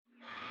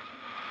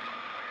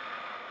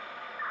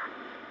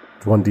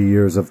20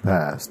 years have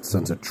passed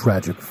since a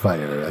tragic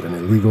fire at an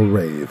illegal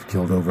rave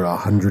killed over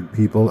 100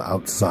 people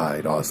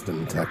outside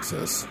Austin,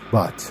 Texas.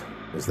 But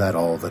is that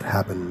all that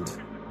happened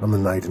on the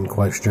night in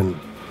question?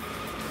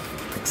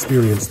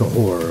 Experience the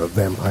horror of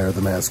Vampire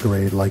the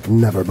Masquerade like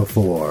never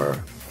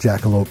before.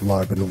 Jackalope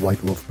LARP and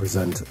White Wolf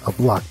present a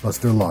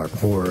blockbuster LARP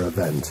horror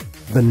event.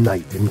 The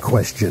Night in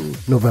Question,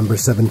 November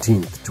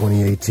 17th,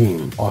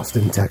 2018,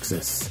 Austin,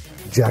 Texas.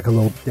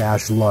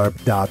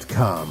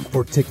 jackalope-larp.com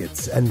for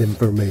tickets and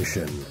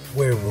information.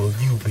 Where will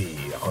you be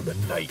on the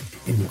night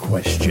in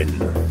question?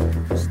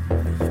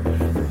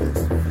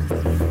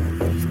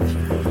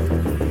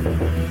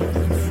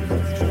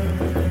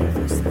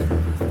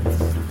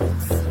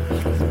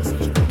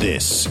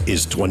 This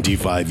is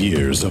 25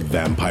 Years of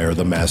Vampire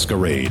the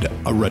Masquerade,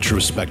 a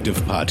retrospective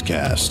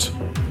podcast.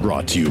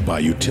 Brought to you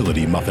by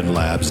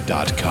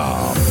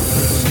UtilityMuffinLabs.com.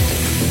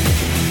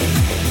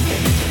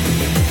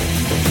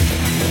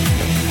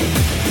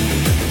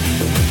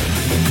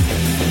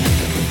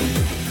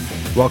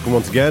 Welcome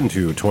once again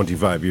to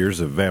 25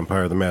 Years of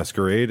Vampire the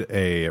Masquerade,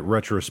 a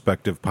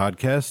retrospective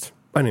podcast.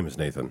 My name is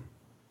Nathan.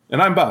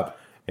 And I'm Bob.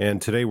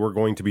 And today we're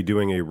going to be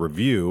doing a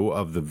review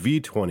of the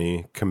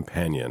V20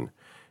 Companion.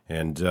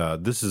 And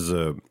this is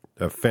a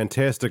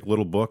fantastic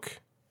little book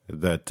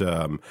that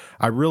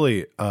I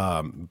really,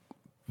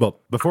 well,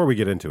 before we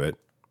get into it,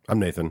 I'm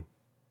Nathan.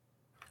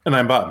 And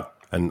I'm Bob.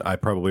 And I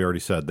probably already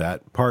said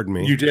that. Pardon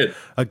me. You did.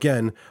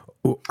 Again,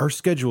 our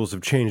schedules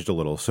have changed a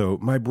little, so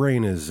my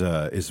brain is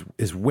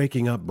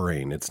waking up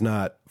brain. It's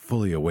not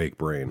fully awake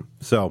brain.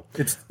 So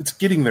it's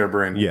getting there,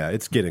 brain. Yeah,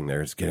 it's getting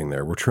there. It's getting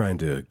there. We're trying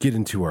to get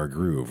into our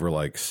groove. We're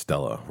like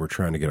Stella. We're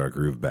trying to get our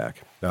groove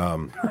back.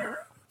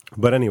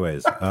 But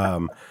anyways,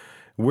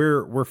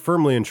 we're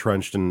firmly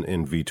entrenched in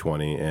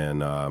V20,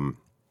 and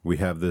we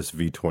have this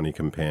V20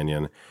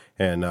 Companion.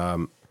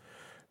 And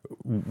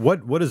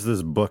what is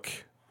this book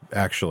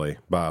actually,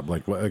 Bob?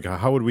 Like,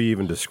 how would we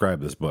even describe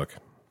this book?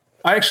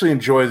 I actually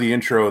enjoy the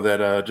intro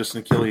that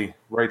Justin Achille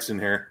writes in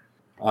here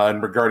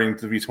regarding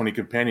the V20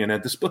 Companion.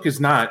 And this book is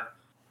not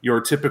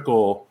your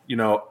typical,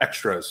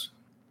 extras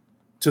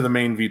to the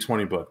main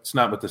V20 book. It's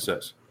not what this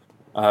is.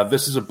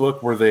 This is a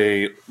book where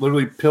they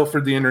literally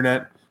pilfered the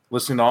internet,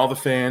 listening to all the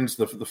fans,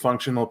 the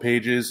functional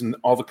pages, and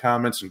all the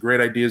comments and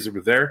great ideas that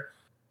were there.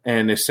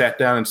 And they sat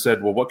down and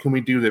said, well, what can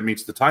we do that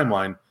meets the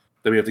timeline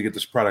that we have to get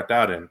this product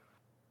out in?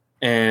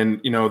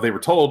 And, they were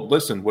told,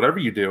 listen, whatever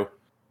you do,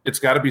 it's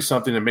got to be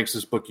something that makes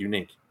this book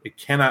unique. It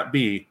cannot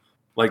be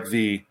like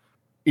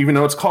even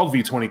though it's called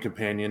V20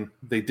 Companion,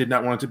 they did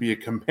not want it to be a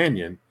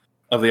companion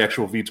of the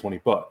actual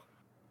V20 book.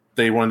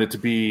 They wanted it to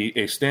be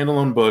a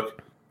standalone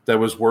book that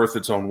was worth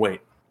its own weight.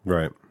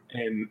 Right.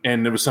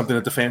 And it was something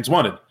that the fans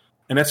wanted.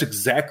 And that's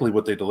exactly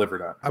what they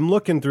delivered on. I'm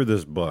looking through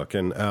this book,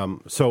 and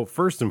so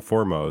first and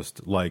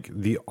foremost, like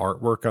the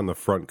artwork on the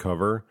front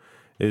cover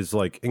is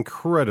like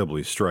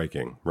incredibly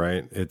striking,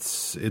 right?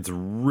 It's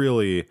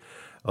really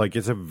like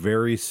it's a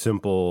very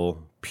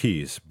simple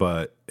piece,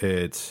 but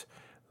there's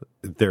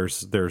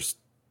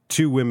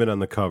two women on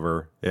the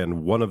cover,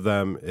 and one of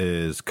them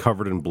is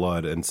covered in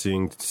blood and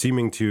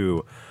seeming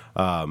to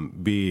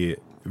be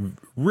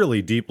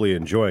really deeply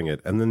enjoying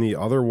it, and then the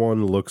other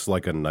one looks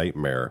like a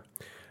nightmare.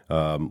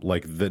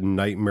 Like the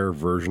nightmare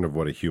version of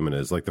what a human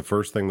is. Like the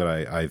first thing that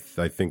I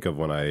think of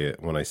when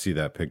I see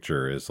that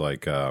picture is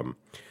like the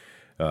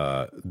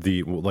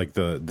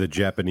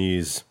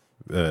Japanese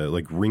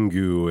like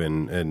Ringu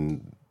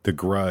and The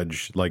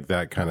Grudge, like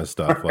that kind of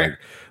stuff.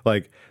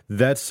 like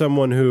that's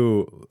someone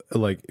who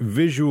like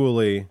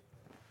visually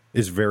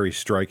is very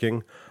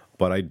striking,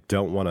 but I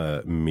don't want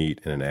to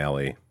meet in an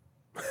alley.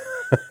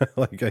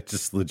 Like I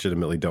just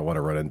legitimately don't want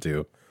to run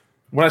into.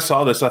 When I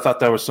saw this, I thought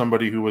that was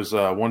somebody who was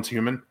once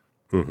human.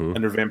 Mm-hmm.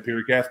 And their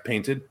vampiric ath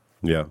painted.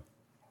 Yeah.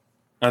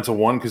 That's a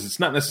one, because it's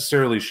not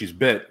necessarily she's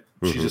bit.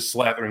 Mm-hmm. She's just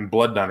slathering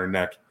blood down her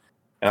neck.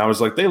 And I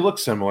was like, they look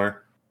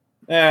similar.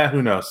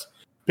 Who knows?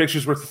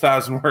 Picture's worth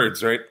 1,000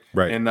 words, right?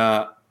 Right. And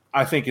I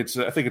think it's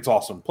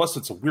awesome. Plus,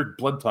 it's a weird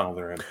blood tunnel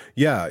they're in.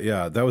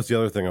 Yeah. That was the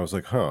other thing. I was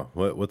like,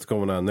 what's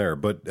going on there?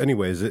 But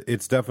anyways,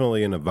 it's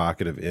definitely an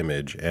evocative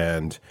image.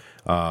 And,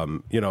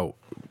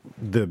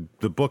 the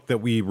book that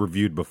we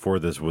reviewed before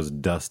this was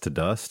Dust to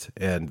Dust,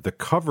 and the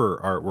cover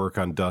artwork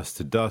on Dust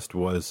to Dust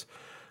was,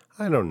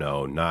 I don't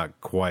know,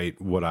 not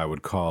quite what I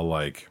would call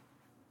like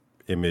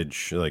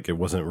image. Like it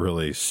wasn't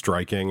really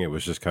striking. It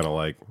was just kind of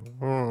like,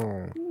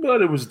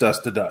 but it was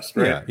Dust to Dust,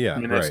 right? Yeah. I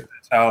mean, right.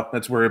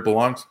 That's where it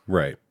belongs,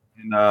 right?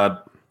 And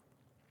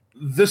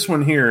this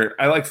one here,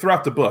 I like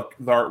throughout the book,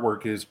 the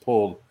artwork is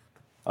pulled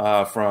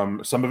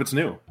from some of it's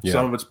new,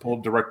 some of it's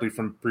pulled directly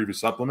from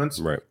previous supplements,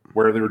 right?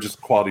 Where they were just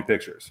quality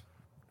pictures.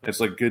 It's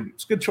like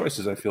good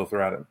choices, I feel,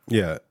 throughout it.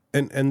 Yeah,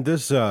 and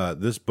this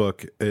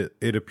book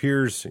it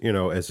appears,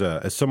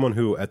 as someone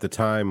who at the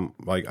time,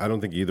 like, I don't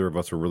think either of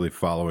us were really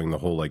following the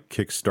whole like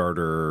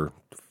Kickstarter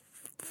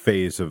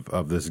phase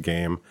of this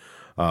game,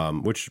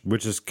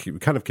 which is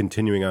kind of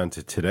continuing on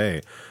to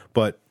today.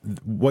 But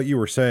what you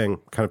were saying,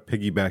 kind of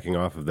piggybacking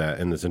off of that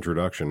in this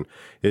introduction,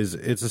 is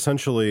it's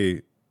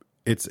essentially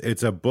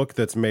it's a book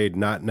that's made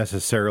not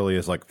necessarily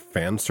as like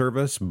fan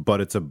service,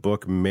 but it's a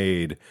book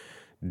made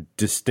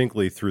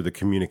distinctly through the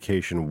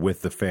communication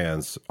with the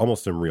fans,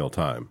 almost in real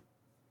time.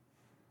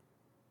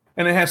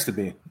 And it has to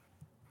be.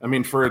 I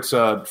mean, for its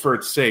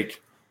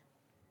sake,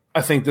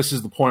 I think this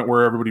is the point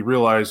where everybody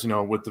realized,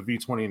 with the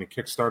V20 and the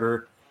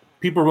Kickstarter,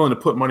 people are willing to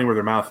put money where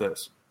their mouth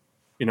is.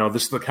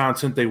 This is the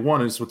content they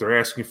want. This is what they're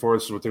asking for.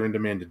 This is what they're in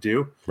demand to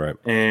do. Right.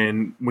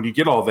 And when you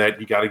get all that,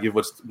 you got to give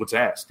what's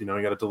asked. You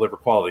got to deliver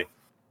quality.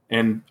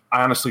 And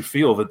I honestly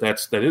feel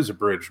that is a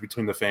bridge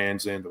between the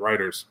fans and the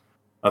writers,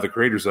 the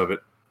creators of it.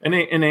 And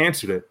they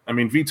answered it. I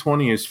mean,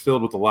 V20 is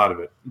filled with a lot of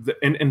it.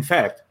 And in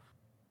fact,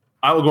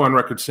 I will go on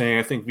record saying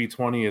I think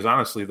V20 is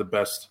honestly the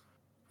best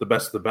of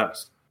the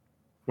best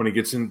when it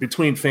gets in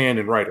between fan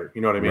and writer.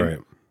 You know what I mean? Right.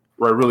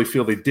 Where I really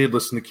feel they did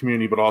listen to the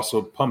community, but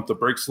also pump the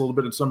brakes a little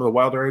bit in some of the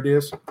wilder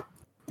ideas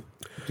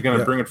to kind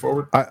of bring it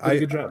forward.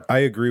 Good job. I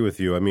agree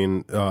with you. I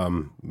mean,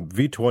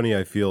 V20,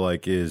 I feel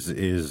like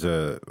is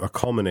a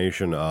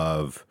culmination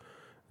of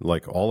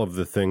like all of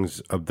the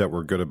things that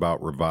were good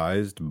about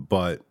Revised,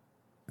 but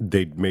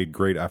they made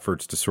great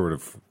efforts to sort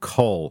of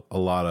cull a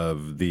lot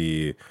of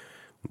the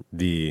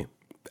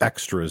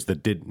extras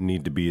that didn't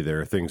need to be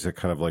there, things that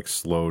kind of like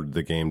slowed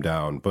the game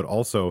down. But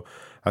also,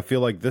 I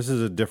feel like this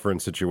is a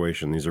different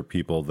situation. These are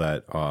people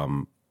that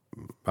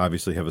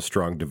obviously have a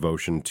strong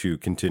devotion to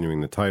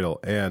continuing the title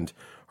and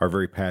are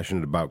very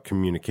passionate about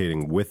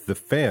communicating with the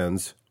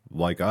fans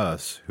like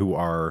us who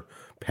are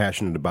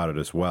passionate about it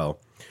as well.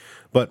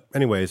 But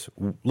anyways,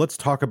 let's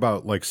talk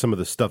about like some of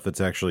the stuff that's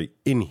actually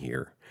in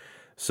here.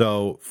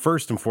 So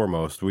first and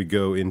foremost, we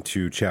go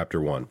into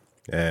chapter 1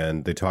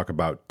 and they talk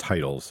about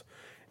titles.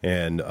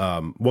 And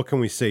what can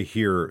we say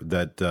here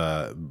that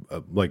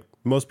like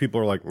most people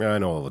are like, I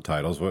know all the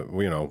titles.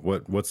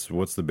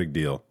 What's the big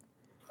deal?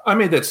 I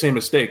made that same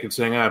mistake in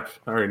saying, I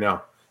already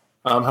know.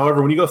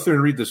 However, when you go through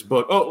and read this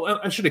book,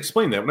 I should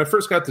explain that. When I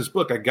first got this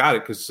book, I got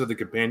it because it said the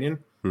companion.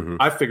 Mm-hmm.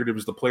 I figured it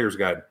was the player's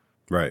guide,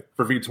 right,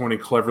 for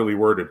V20, cleverly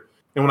worded.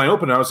 And when I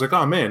opened it, I was like,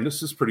 oh man,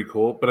 this is pretty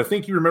cool. But I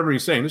think you remember me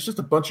saying, it's just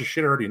a bunch of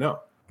shit I already know.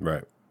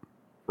 Right.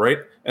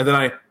 And then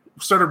I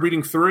started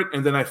reading through it,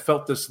 and then I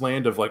felt this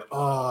land of like,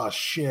 oh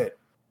shit,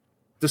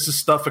 this is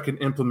stuff I can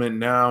implement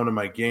now into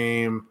my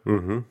game,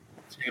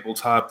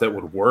 tabletop that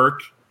would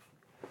work,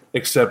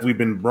 except we've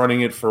been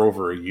running it for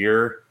over a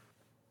year.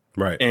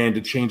 Right. And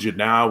to change it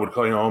now would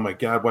call, oh my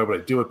God, why would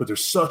I do it? But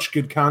there's such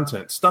good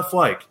content, stuff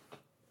like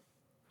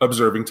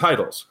observing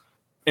titles.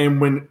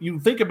 And when you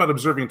think about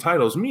observing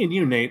titles, me and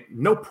you, Nate,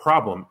 no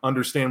problem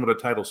understand what a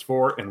title's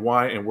for and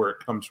why and where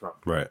it comes from.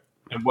 Right.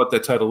 And what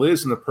that title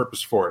is and the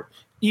purpose for it.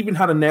 Even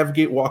how to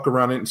navigate, walk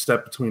around it, and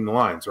step between the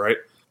lines, right?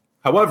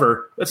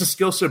 However, that's a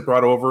skill set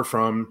brought over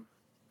from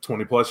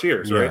 20 plus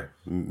years, right?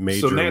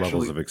 Major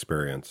levels of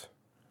experience.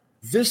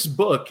 This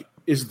book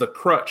is the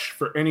crutch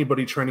for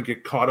anybody trying to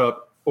get caught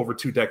up over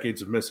 2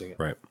 decades of missing it.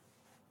 Right.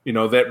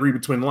 That read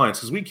between the lines.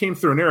 Because we came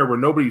through an era where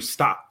nobody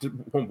stopped.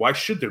 Well, why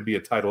should there be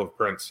a title of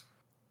prince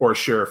or a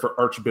sheriff or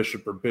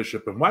archbishop or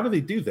bishop? And why do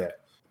they do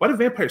that? Why do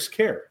vampires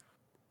care?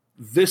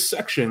 This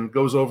section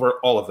goes over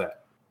all of that.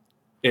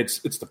 It's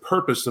the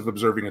purpose of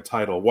observing a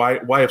title.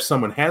 Why if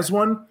someone has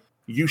one,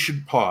 you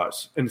should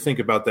pause and think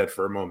about that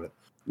for a moment.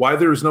 Why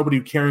there is nobody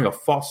carrying a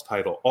false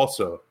title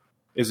also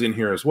is in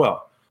here as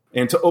well.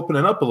 And to open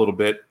it up a little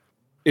bit,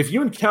 if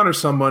you encounter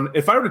someone,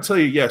 if I were to tell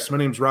you, yes, my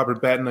name's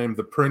Robert Batten, I'm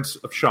the Prince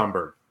of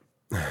Schaumburg.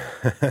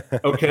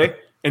 Okay?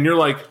 And you're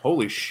like,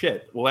 holy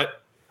shit. Well,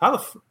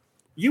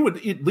 you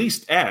would at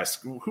least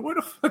ask, where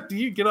the fuck do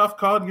you get off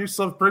calling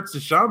yourself Prince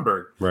of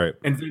Schaumburg? Right.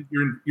 And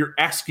then you're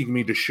asking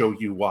me to show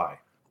you why.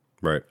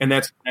 Right. And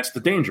that's the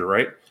danger,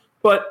 right?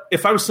 But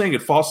if I was saying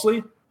it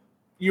falsely,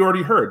 you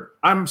already heard.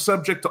 I'm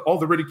subject to all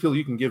the ridicule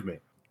you can give me.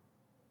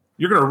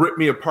 You're going to rip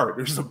me apart.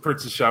 There's no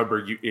Prince of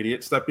Schaumburg, you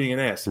idiot. Stop being an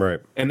ass.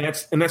 Right. And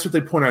that's what they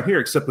point out here,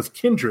 except with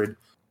Kindred,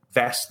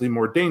 vastly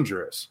more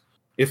dangerous.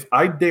 If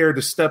I dare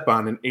to step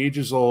on an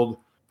ages-old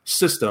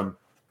system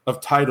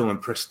of title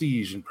and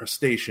prestige and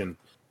prestation,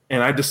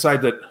 and I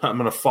decide that I'm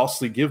going to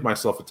falsely give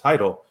myself a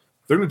title,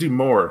 they're going to do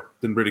more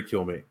than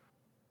ridicule me.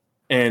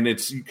 And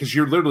it's because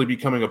you're literally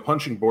becoming a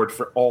punching board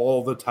for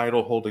all the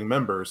title-holding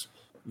members.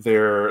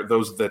 They're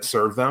those that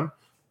serve them,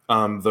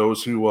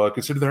 those who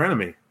consider their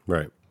enemy.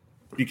 Right.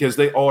 Because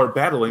they all are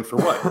battling for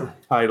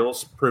what?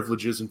 Titles,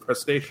 privileges, and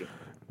prestation.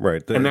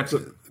 Right. And that's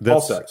all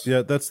sex.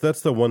 Yeah, that's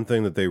the one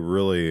thing that they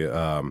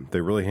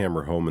really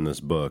hammer home in this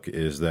book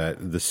is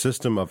that the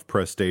system of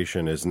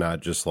prestation is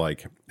not just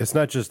like, it's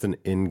not just an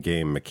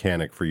in-game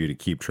mechanic for you to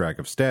keep track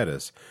of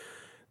status.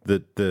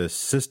 The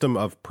system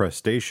of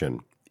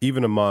prestation,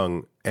 even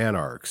among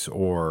anarchs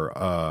or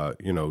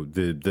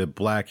the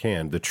black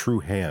hand, the true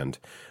hand,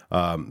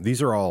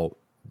 these are all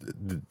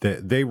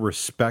they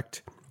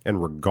respect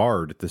and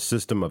regard the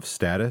system of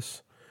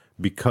status,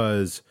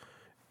 because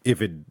if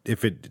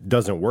it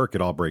doesn't work, it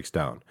all breaks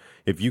down.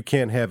 If you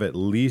can't have at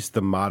least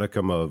the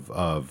modicum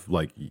of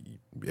like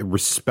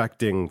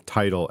respecting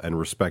title and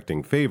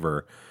respecting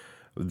favor,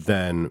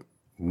 then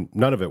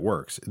none of it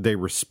works. They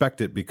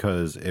respect it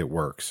because it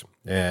works.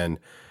 And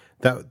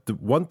that the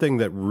one thing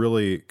that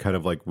really kind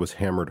of like was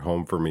hammered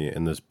home for me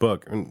in this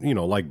book, and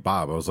like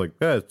Bob, I was like,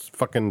 it's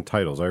fucking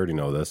titles. I already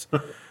know this.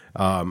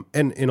 And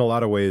in a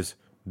lot of ways,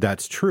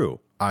 that's true.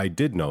 I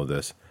did know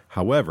this.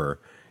 However,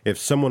 if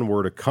someone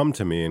were to come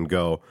to me and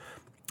go,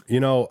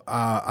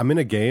 I'm in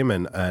a game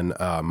and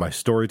my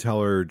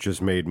storyteller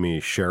just made me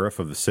sheriff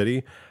of the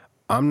city,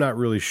 I'm not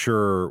really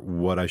sure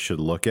what I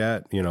should look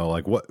at.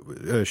 Like what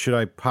should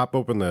I pop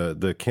open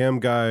the cam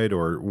guide,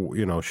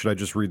 or should I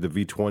just read the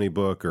V20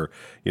 book, or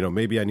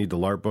maybe I need the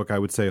LARP book? I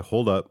would say,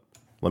 hold up,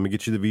 let me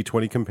get you the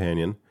V20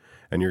 Companion,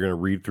 and you're going to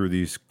read through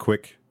these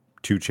quick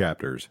 2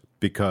 chapters,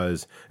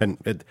 because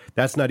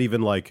that's not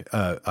even like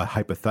a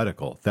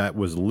hypothetical. That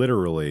was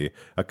literally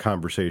a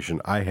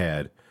conversation I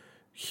had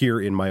here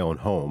in my own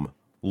home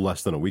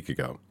less than a week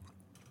ago.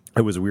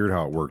 It was weird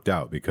how it worked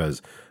out,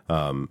 because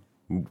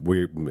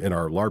we in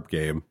our LARP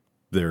game,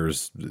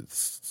 there's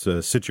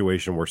a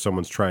situation where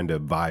someone's trying to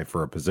vie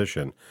for a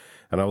position,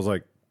 and I was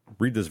like,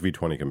 read this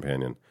V20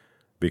 Companion,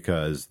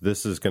 because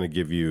this is going to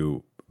give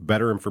you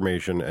better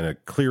information and a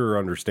clearer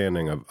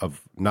understanding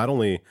of not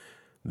only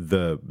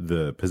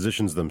the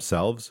positions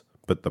themselves,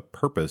 but the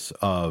purpose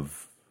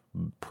of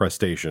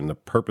prestation, the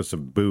purpose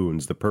of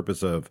boons, the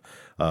purpose of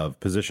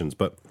positions.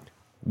 But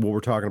what we're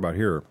talking about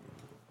here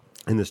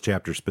in this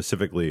chapter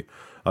specifically,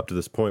 up to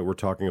this point, we're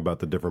talking about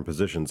the different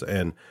positions.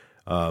 And,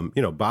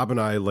 Bob and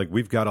I, like,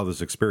 we've got all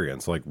this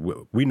experience. Like,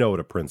 we know what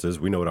a prince is.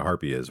 We know what a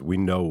harpy is. We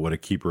know what a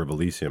keeper of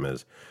Elysium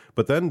is.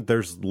 But then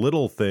there's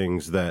little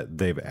things that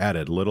they've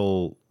added,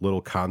 little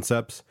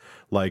concepts,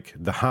 like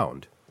the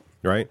hound,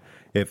 right?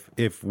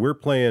 If we're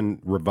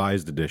playing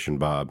revised edition,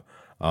 Bob,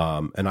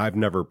 and I've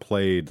never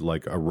played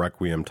like a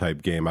Requiem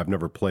type game, I've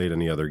never played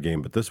any other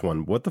game but this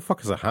one, what the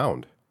fuck is a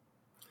hound?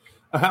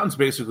 A hound's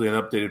basically an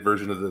updated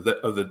version of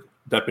the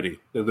deputy.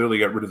 They literally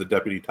got rid of the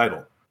deputy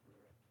title,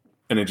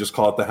 and they just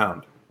call it the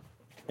hound.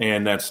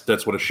 And that's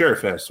what a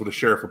sheriff has. What a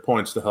sheriff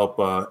appoints to help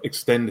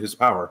extend his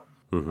power,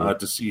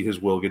 to see his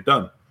will get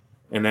done.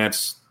 And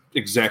that's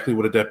exactly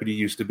what a deputy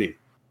used to be.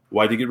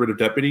 Why did you get rid of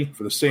deputy?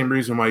 For the same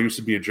reason why I used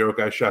to be a joke.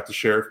 I shot the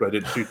sheriff, but I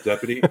didn't shoot the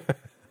deputy.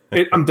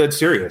 I'm dead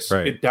serious.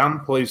 Right. It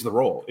downplays the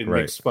role. It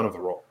makes fun of the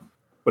role.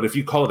 But if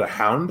you call it a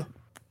hound,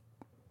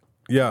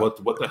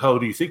 what the hell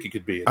do you think it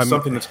could be? It's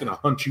something that's going to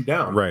hunt you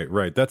down.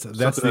 Right. That's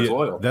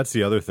loyal. That's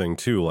the other thing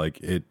too.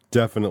 Like, it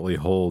definitely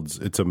holds.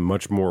 It's a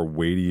much more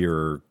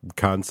weightier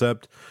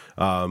concept.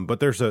 But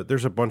there's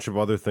a bunch of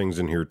other things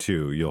in here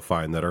too. You'll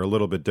find that are a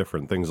little bit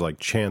different. Things like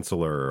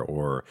chancellor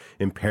or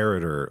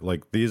imperator.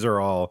 Like, these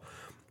are all.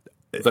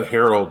 The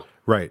herald.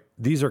 Right.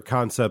 These are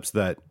concepts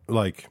that,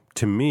 like,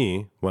 to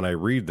me, when I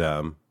read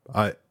them,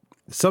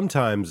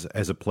 sometimes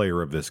as a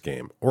player of this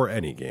game or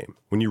any game,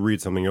 when you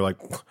read something, you're like,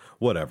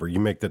 whatever. You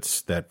make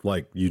that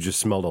like, you just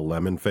smelled a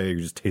lemon phase,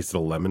 you just tasted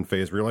a lemon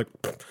phase, where you're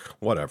like,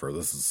 whatever,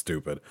 this is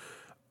stupid.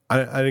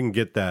 I didn't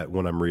get that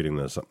when I'm reading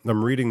this.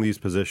 I'm reading these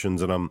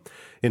positions, and I'm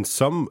in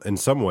some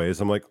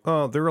ways, I'm like,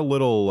 oh, they're a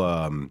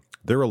little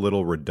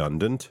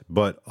redundant,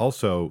 but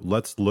also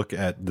let's look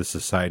at the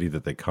society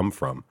that they come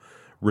from.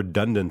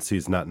 Redundancy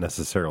is not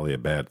necessarily a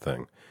bad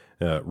thing.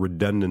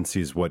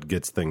 Redundancy is what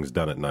gets things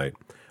done at night.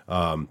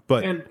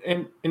 But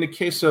and in the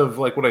case of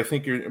like what I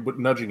think you're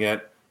nudging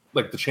at,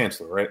 like the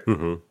chancellor, right?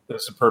 Mm-hmm.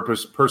 That's the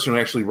person who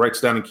actually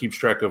writes down and keeps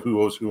track of who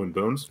owes who in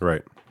boons.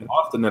 Right. And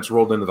often that's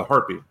rolled into the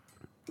harpy.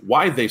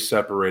 Why they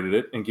separated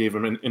it and gave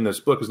him in this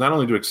book is not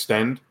only to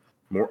extend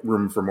more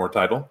room for more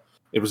title.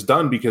 It was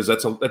done because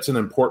that's an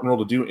important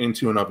role to do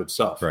into and of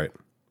itself. Right.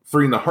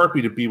 Freeing the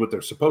harpy to be what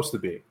they're supposed to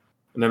be.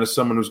 And then as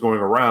someone who's going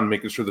around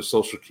making sure the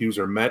social cues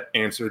are met,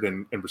 answered,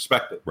 and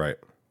respected. Right.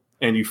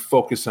 And you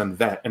focus on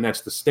that, and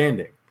that's the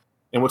standing.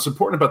 And what's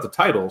important about the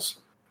titles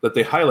that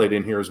they highlight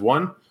in here is,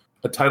 one,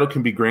 a title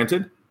can be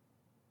granted.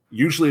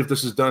 Usually if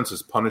this is done, it's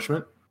as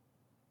punishment.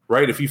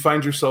 Right? If you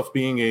find yourself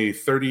being a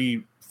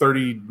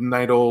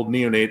 30-night-old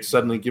neonate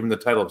suddenly given the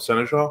title of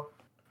seneschal,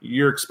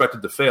 you're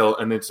expected to fail,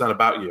 and it's not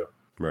about you.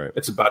 Right.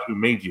 It's about who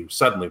made you.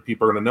 Suddenly,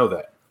 people are going to know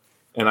that.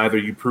 And either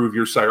you prove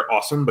your sire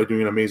awesome by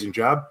doing an amazing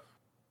job,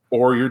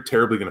 or you're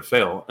terribly going to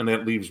fail, and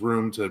that leaves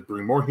room to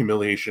bring more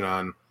humiliation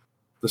on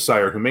the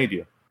sire who made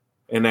you.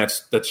 And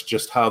that's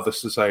just how the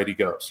society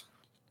goes.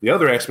 The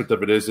other aspect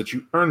of it is that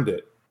you earned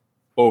it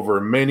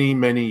over many,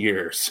 many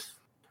years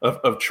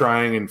of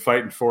trying and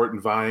fighting for it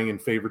and vying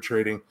and favor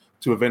trading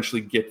to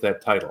eventually get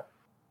that title.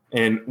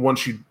 And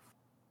once you,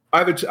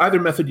 either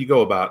method you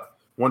go about,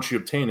 once you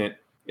obtain it,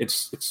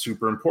 it's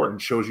super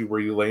important. It shows you where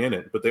you lay in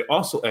it. But they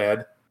also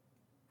add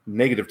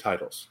negative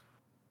titles.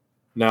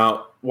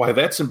 Now, why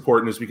that's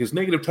important is because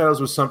negative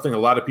titles was something a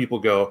lot of people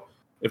go,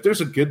 if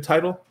there's a good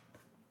title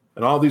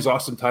and all these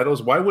awesome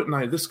titles, why wouldn't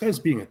I? This guy's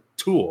being a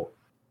tool.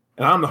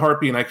 And I'm the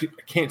harpy, and I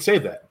can't say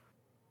that.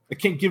 I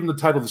can't give him the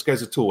title, this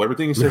guy's a tool.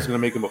 Everything he says is going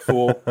to make him a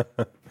fool.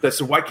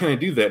 So why can't I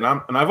do that?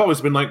 And I've always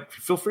been like,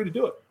 feel free to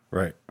do it.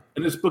 Right.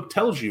 And this book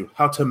tells you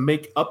how to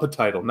make up a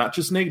title, not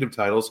just negative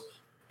titles,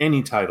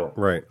 any title.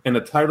 Right. And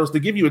the titles, they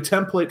give you a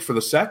template for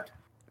the sect,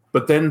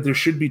 but then there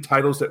should be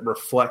titles that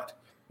reflect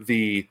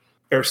the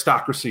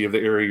aristocracy of the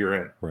area you're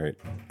in. Right.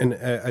 And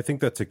I think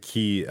that's a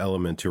key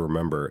element to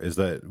remember, is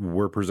that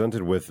we're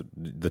presented with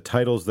the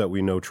titles that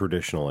we know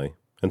traditionally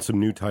and some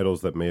new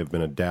titles that may have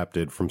been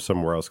adapted from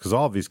somewhere else, because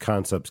all of these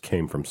concepts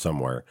came from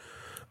somewhere.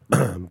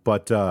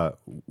 But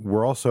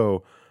we're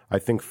also, I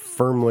think,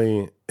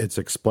 firmly, it's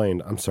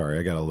explained. I'm sorry,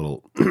 I got a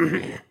little,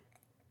 a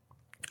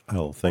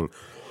little thing.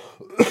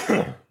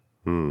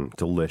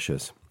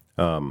 Delicious.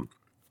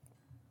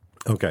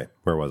 Okay,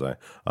 where was I?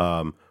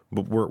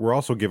 But we're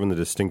also given the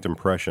distinct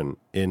impression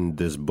in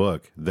this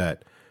book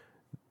that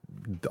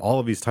all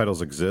of these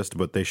titles exist,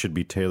 but they should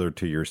be tailored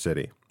to your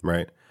city,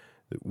 right?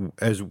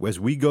 As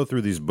we go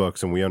through these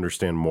books and we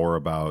understand more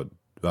about,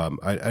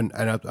 and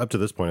up to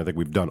this point, I think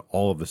we've done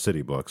all of the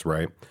city books,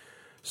 right?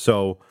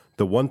 So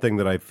the one thing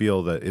that I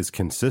feel that is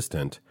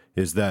consistent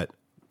is that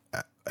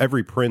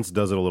every prince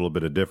does it a little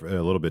bit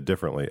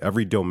differently.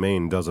 Every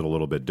domain does it a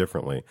little bit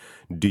differently.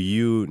 Do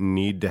you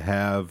need to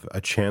have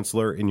a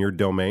chancellor in your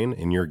domain,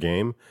 in your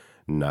game?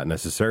 Not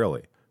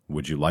necessarily.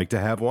 Would you like to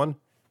have one?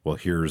 Well,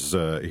 here's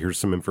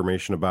some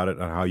information about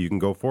it on how you can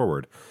go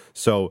forward.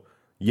 So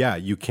yeah,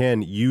 you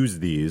can use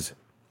these.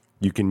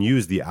 You can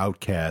use the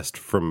outcast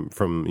from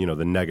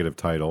the negative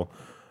title,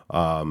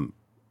 but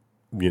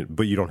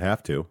you don't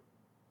have to.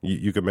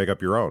 You can make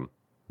up your own.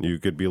 You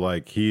could be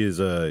like, he is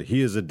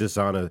a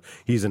dishonest,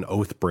 he's an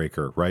oath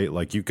breaker, right?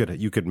 Like you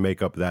could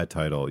make up that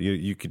title.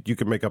 You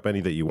could make up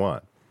any that you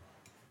want.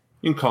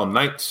 You can call them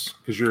knights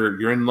because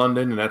you're in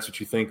London and that's what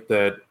you think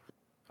that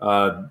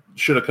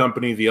should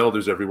accompany the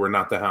elders everywhere,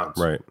 not the hounds.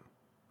 Right.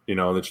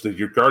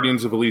 You're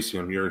guardians of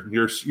Elysium.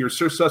 You're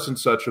Sir such and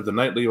such of the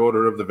knightly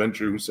order of the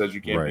venture who says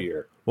you can't be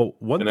here. Well,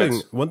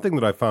 one thing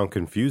that I found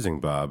confusing,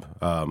 Bob,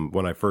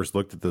 when I first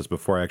looked at this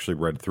before I actually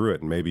read through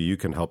it, and maybe you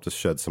can help to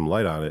shed some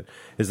light on it,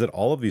 is that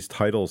all of these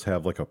titles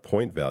have like a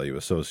point value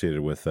associated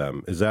with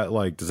them. Is that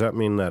does that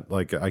mean that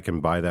like I can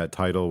buy that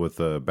title with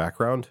a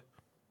background?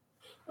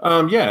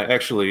 Yeah,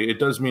 actually, it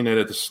does mean that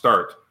at the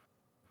start,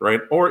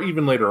 right, or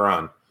even later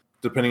on,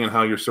 depending on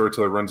how your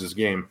storyteller runs his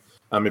game.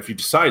 If you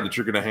decide that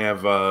you're going to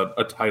have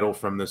a title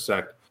from this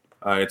sect,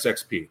 it's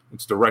XP.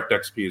 It's direct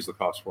XP is the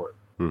cost for it.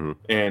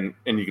 Mm-hmm.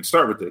 And you can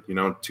start with it.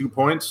 2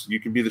 points, you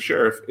can be the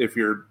sheriff if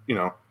your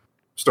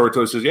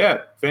storyteller says,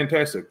 yeah,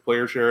 fantastic,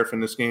 player sheriff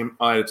in this game,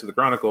 I'll add it to the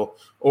chronicle.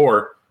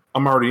 Or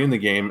I'm already in the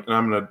game and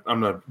I'm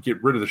gonna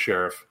get rid of the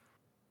sheriff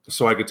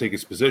so I could take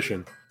his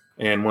position.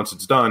 And once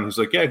it's done, he's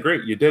like, yeah,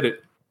 great, you did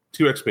it.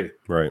 2 XP.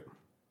 Right.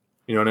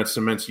 And that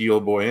cements you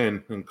old boy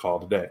in and call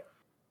it a day.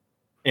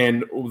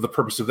 And the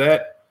purpose of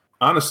that,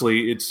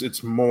 honestly,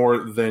 it's more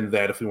than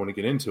that if we want to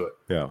get into it.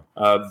 Yeah.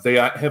 They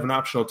have an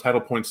optional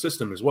title point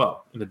system as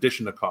well, in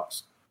addition to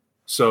cost.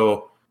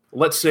 So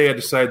let's say I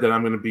decide that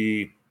I'm going to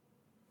be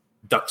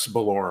Dux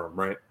Bellorum,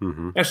 right?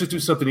 Mm-hmm. Actually, do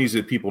something easy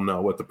that people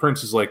know. What the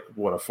Prince is like,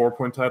 what, a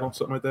 4-point title,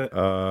 something like that?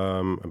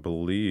 I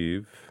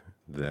believe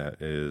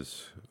that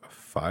is a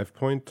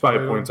 5-point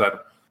title. 5-point title.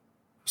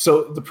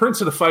 So the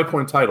Prince of the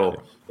 5-point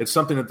title, it's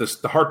something that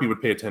the Harpy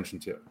would pay attention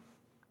to.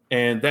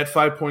 And that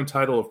 5-point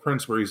title of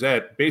Prince where he's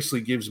at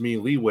basically gives me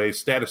leeway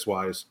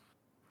status-wise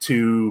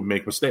to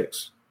make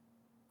mistakes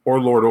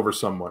or lord over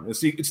someone. It's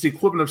the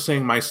equivalent of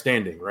saying my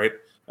standing, right?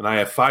 And I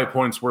have 5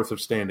 points worth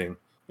of standing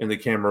in the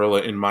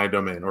Camarilla in my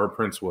domain, or a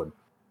Prince would.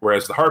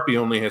 Whereas the Harpy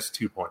only has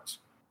 2 points.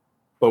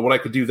 But what I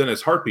could do then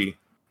as Harpy,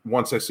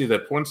 once I see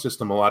that point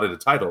system allotted to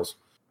titles,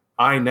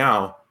 I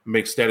now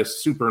make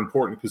status super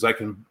important because I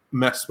can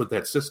mess with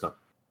that system.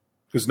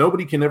 Because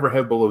nobody can ever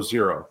have below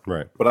 0.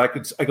 Right. But I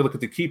could look at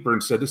the keeper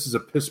and say, this is a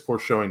piss poor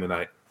showing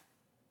tonight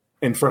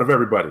in front of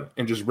everybody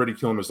and just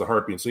ridicule him as the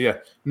Harpy and say, yeah,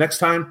 next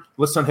time,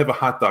 let's not have a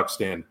hot dog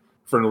stand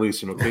for an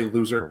Elysium, okay,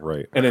 loser?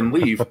 Right. And then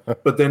leave.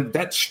 But then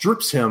that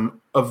strips him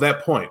of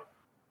that point.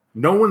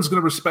 No one's going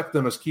to respect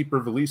them as keeper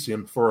of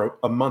Elysium for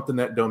a month in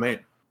that domain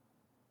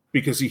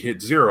because he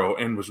hit 0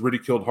 and was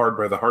ridiculed hard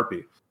by the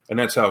Harpy. And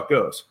that's how it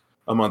goes.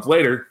 A month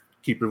later,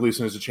 keeper of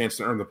Elysium has a chance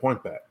to earn the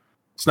point back.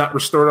 It's not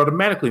restored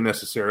automatically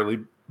necessarily,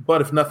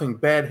 but if nothing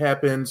bad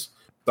happens,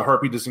 the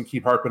Harpy doesn't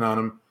keep harping on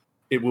him,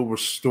 it will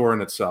restore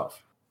in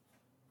itself,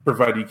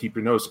 provided you keep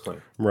your nose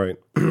clean. Right.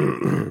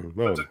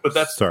 but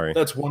that's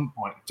 1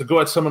 point. To go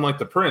at someone like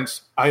the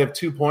Prince, I have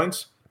 2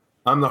 points.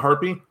 I'm the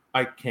Harpy.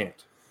 I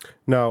can't.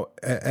 Now,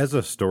 as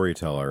a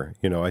storyteller,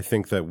 I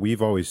think that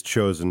we've always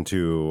chosen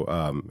to,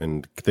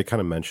 and they kind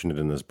of mentioned it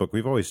in this book,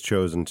 we've always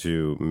chosen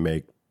to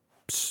make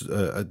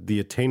the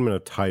attainment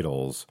of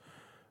titles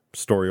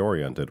story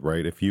oriented,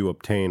 right? If you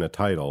obtain a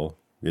title,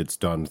 it's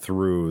done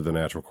through the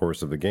natural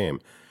course of the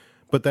game.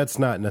 But that's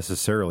not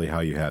necessarily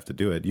how you have to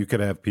do it. You could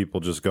have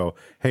people just go,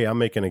 hey, I'm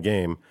making a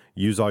game,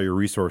 use all your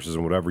resources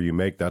and whatever you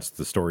make, that's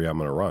the story I'm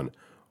going to run.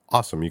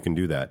 Awesome, you can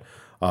do that.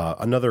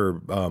 Another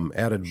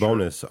added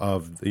bonus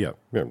of,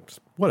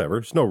 whatever,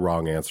 there's no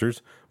wrong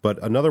answers, but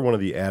another one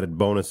of the added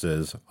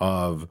bonuses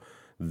of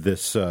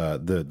this,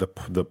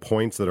 the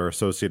points that are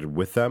associated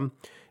with them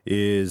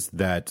is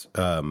that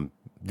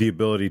the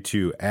ability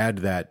to add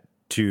that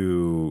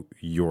to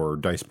your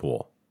dice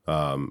pool,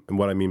 And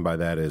what I mean by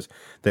that is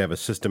they have a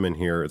system in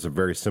here. It's a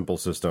very simple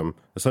system.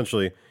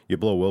 Essentially, you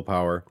blow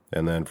willpower,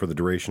 and then for the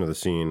duration of the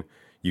scene,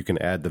 you can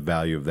add the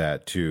value of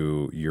that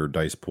to your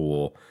dice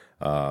pool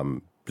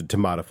to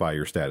modify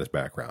your status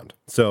background.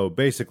 So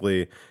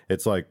basically,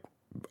 it's like,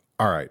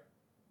 all right,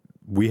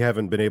 we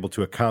haven't been able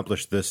to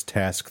accomplish this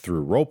task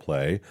through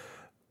roleplay.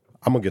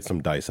 I'm going to get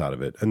some dice out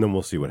of it, and then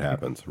we'll see what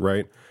happens,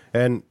 right?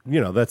 And,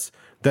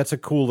 that's a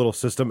cool little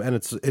system, and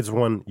it's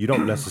one you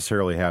don't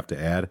necessarily have to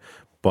add,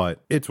 but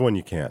it's one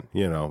you can,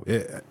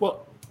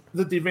 Well,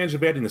 the advantage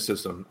of adding the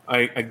system,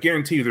 I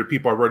guarantee you there are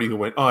people already who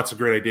went, oh, it's a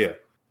great idea.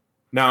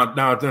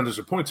 Now then there's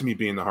a point to me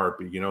being the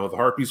harpy. The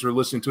harpies are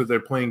listening to it, they're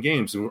playing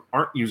games who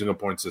aren't using a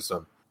point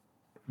system.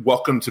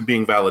 Welcome to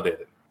being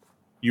validated.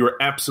 You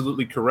are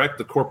absolutely correct.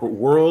 The corporate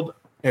world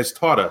has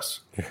taught us.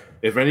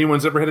 If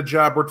anyone's ever had a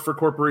job worked for a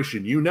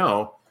corporation, you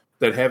know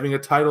that having a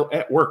title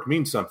at work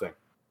means something,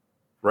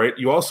 right?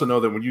 You also know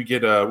that when you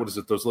get,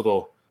 those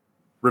little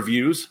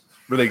reviews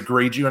where they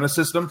grade you on a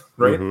system,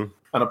 right? Mm-hmm.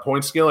 On a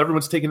point scale,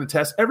 everyone's taking a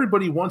test.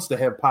 Everybody wants to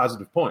have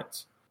positive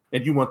points,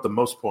 and you want the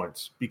most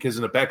points because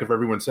in the back of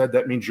everyone's head,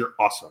 that means you're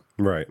awesome.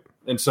 Right.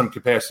 In some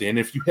capacity. And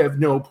if you have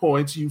no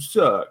points, you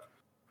suck.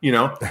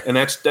 And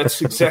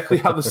that's exactly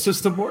how the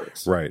system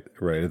works. Right.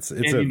 It's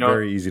a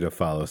very easy to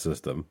follow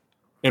system.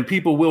 And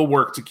people will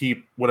work to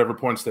keep whatever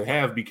points they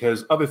have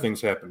because other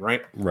things happen,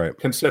 right? Right.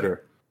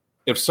 Consider,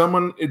 if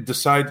someone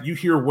decides, you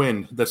hear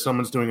wind that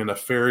someone's doing a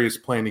nefarious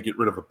plan to get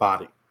rid of a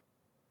body,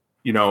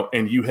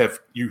 and you have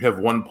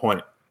 1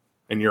 point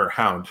and you're a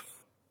hound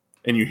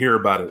and you hear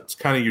about it. It's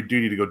kind of your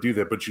duty to go do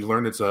that, but you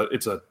learn it's a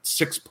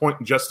 6-point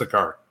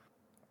Justicar.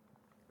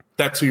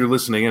 That's who you're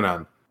listening in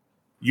on.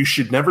 You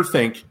should never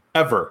think,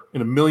 ever,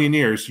 in a million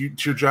years,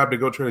 it's your job to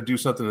go try to do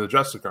something to the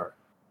Justicar.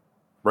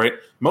 Right?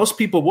 Most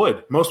people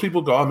would. Most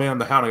people go, oh man, I'm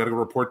the hound. I got to go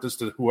report this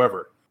to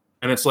whoever.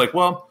 And it's like,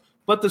 well,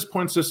 let this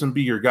point system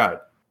be your guide.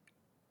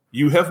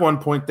 You have 1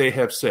 point, they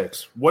have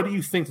 6. What do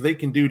you think they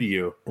can do to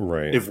you?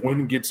 Right. If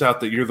one gets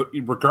out that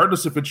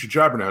regardless if it's your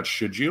job or not,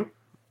 should you?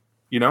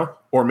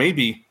 Or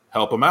maybe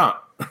help them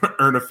out,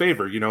 earn a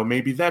favor.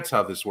 Maybe that's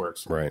how this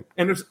works. Right.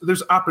 And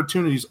there's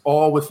opportunities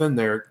all within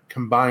there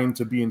combined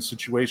to be in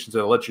situations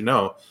that'll let you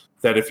know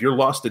that if you're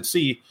lost at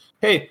sea,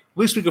 hey, at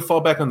least we could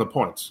fall back on the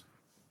points.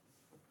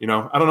 I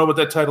don't know what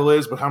that title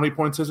is, but how many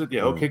points is it?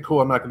 Yeah, okay,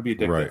 cool. I'm not going to be a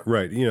dick.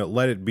 Right.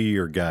 Let it be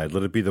your guide.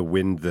 Let it be the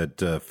wind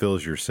that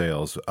fills your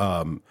sails.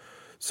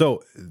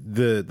 So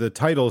the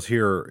titles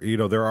here,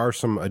 there are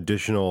some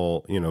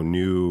additional,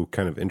 new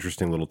kind of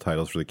interesting little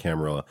titles for the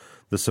Camarilla.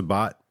 The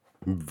Sabbat,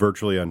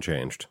 virtually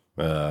unchanged.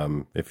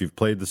 If you've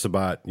played the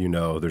Sabbat,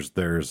 there's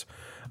this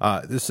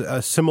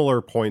a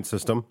similar point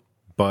system,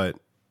 but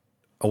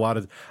a lot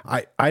of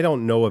I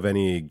don't know of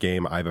any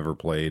game I've ever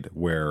played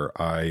where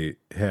I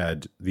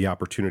had the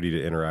opportunity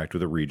to interact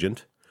with a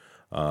regent,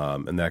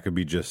 and that could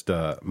be just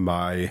the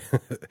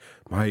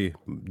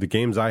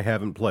games I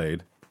haven't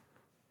played.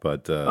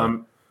 But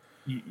I've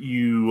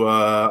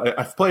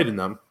played in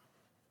them,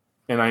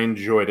 and I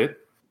enjoyed it.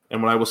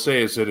 And what I will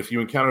say is that if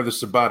you encounter the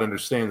Sabbat,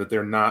 understand that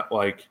they're not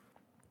like.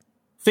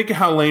 Think of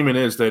how lame it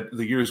is that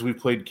the years we've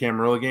played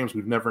Camarilla games,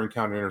 we've never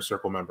encountered an Inner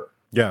Circle member.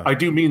 Yeah. I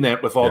do mean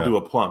that with all due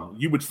aplomb.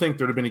 You would think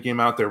there'd have been a game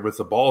out there with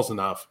the balls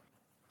enough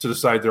to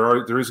decide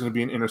there is going to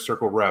be an Inner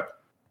Circle rep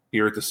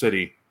here at the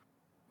city,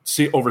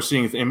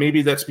 overseeing, and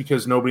maybe that's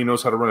because nobody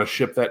knows how to run a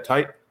ship that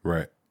tight.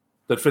 Right.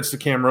 That fits the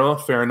Camarilla.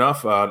 Fair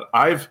enough.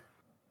 I've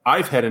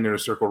had an Inner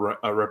Circle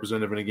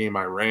representative in a game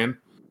I ran,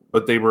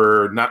 but they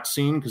were not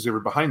seen because they were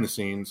behind the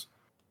scenes,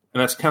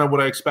 and that's kind of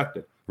what I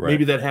expected. Right.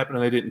 Maybe that happened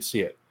and I didn't see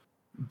it.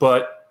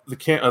 But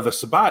the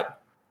Sabbat,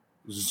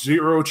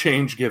 zero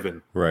change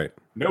given. Right.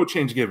 No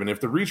change given. If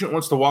the regent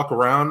wants to walk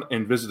around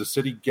and visit a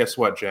city, guess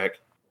what, Jack?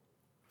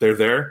 They're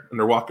there and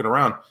they're walking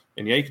around.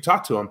 And yeah, you can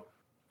talk to them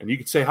and you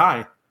can say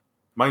hi.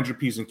 Mind your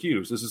P's and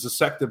Q's. This is a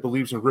sect that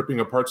believes in ripping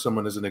apart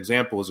someone as an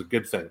example is a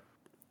good thing.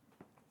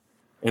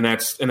 And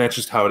that's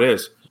just how it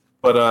is.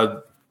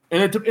 But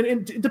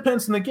it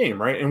depends on the game,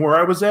 right? And where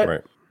I was at,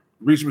 right.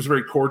 Regent was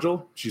very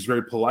cordial. She's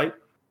very polite.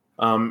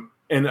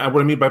 And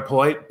what I mean by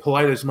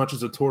polite as much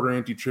as a Torter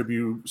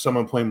anti-tribute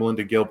someone playing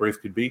Melinda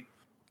Galbraith could be.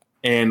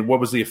 And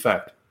what was the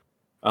effect?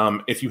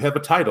 If you have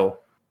a title,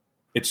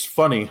 it's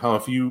funny how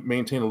if you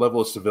maintain a level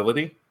of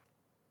civility,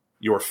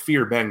 your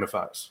fear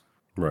magnifies.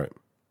 Right.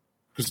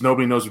 Because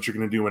nobody knows what you're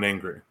going to do when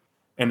angry.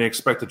 And they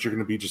expect that you're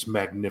going to be just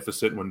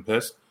magnificent when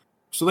pissed.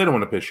 So they don't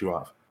want to piss you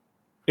off.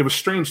 It was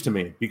strange to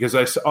me because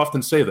I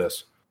often say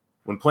this.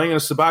 When playing in a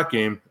Sabbat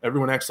game,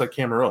 everyone acts like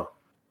Camarilla.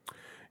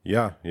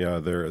 Yeah,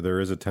 there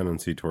is a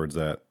tendency towards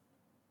that.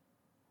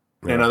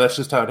 Yeah. And that's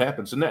just how it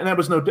happens. And that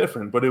was no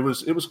different, but it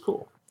was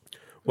cool.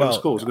 It was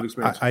cool. It was a good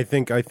experience. I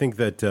think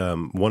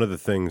that one of the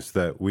things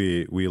that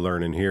we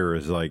learn in here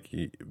is like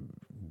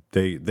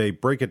they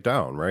break it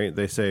down, right?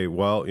 They say,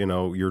 well,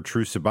 your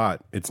true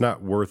Sabbat, it's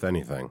not worth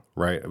anything,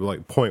 right?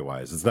 Like point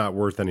wise, it's not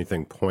worth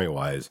anything point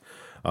wise.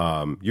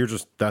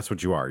 That's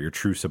what you are. You're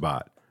true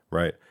Sabbat,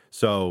 right?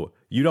 So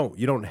you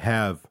don't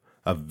have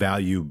a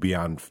value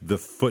beyond the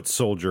foot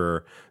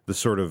soldier, the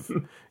sort of,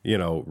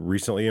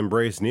 recently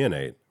embraced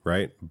neonate,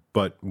 right?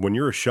 But when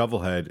you're a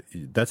shovelhead,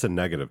 that's a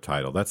negative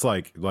title. That's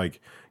like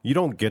you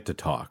don't get to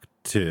talk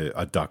to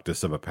a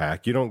ductus of a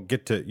pack.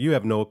 You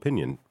have no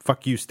opinion.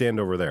 Fuck you, stand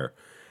over there.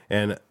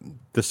 And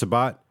the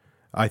Sabbat,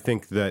 I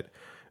think that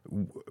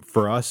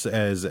for us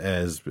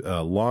as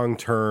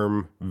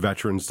long-term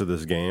veterans to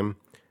this game,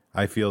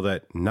 I feel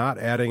that not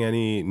adding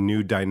any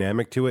new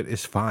dynamic to it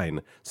is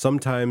fine.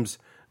 Sometimes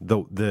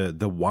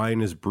the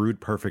wine is brewed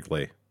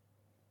perfectly.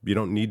 You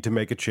don't need to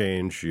make a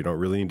change. You don't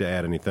really need to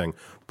add anything.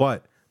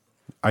 But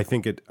I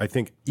think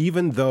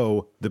even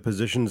though the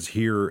positions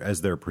here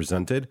as they're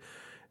presented,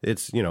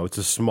 it's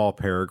a small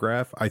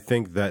paragraph. I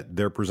think that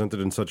they're presented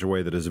in such a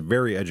way that is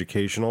very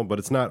educational, but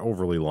it's not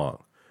overly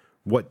long.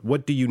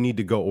 What do you need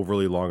to go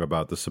overly long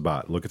about the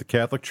Sabbat? Look at the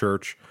Catholic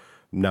Church,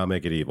 now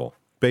make it evil,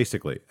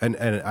 basically. And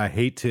I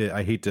hate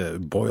to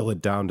boil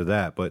it down to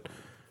that, but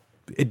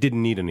it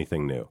didn't need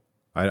anything new.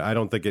 I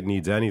don't think it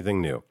needs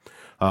anything new.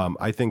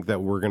 I think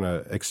that we're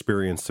gonna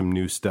experience some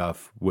new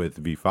stuff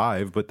with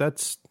V5, but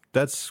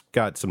that's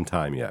got some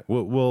time yet.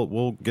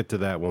 We'll get to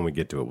that when we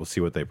get to it. We'll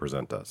see what they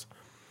present us.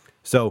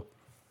 So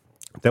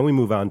then we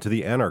move on to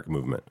the Anarch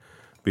movement,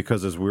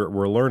 because as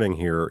we're learning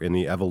here in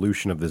the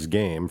evolution of this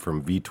game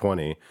from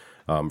V20,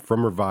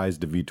 from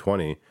revised to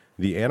V20,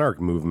 the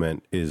Anarch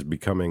movement is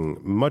becoming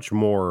much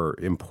more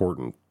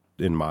important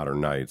in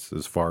Modern Knights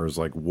as far as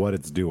like what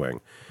it's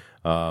doing.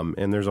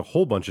 And there's a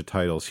whole bunch of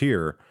titles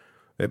here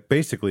that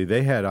basically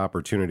they had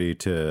opportunity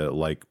to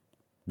like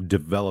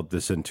develop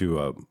this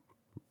into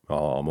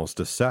almost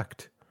a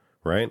sect,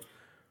 right?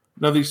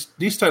 Now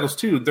these titles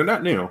too, they're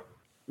not new.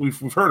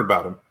 We've heard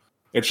about them.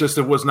 It's just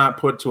it was not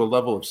put to a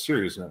level of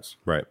seriousness,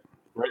 right?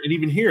 And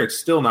even here, it's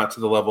still not to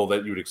the level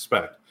that you'd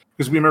expect.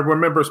 Because we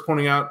remember us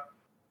pointing out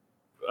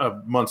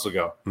months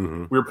ago,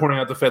 we were pointing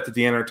out the fact that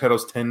the Anarch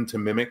titles tend to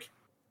mimic,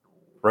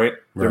 right?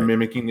 They're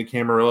mimicking the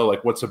Camarilla,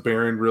 like what's a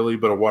Baron really,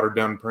 but a watered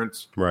down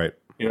prince, right?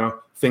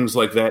 Things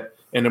like that.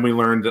 And then we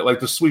learned that like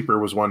the Sweeper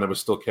was one that was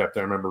still kept.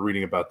 I remember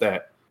reading about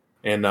that.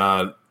 And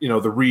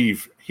the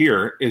Reeve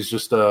here is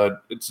just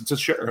it's a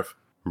sheriff.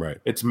 Right.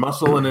 It's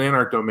muscle in an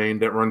Anarch domain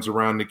that runs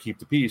around to keep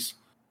the peace.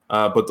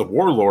 But the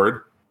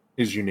Warlord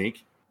is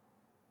unique,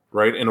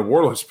 right? And a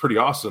Warlord is pretty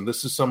awesome.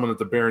 This is someone that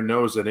the Baron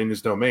knows that in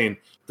his domain,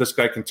 this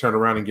guy can turn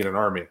around and get an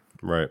army.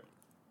 Right.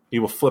 He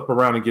will flip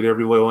around and get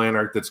every loyal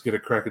Anarch that's good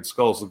at cracking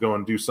skulls to go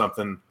and do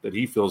something that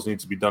he feels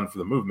needs to be done for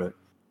the movement.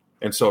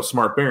 And so a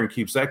smart Baron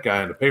keeps that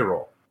guy on the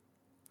payroll.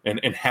 And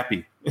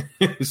happy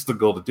is the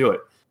goal to do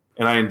it.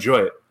 And I enjoy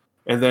it.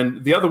 And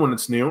then the other one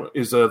that's new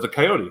is the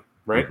Coyote,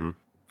 right? Mm-hmm.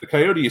 The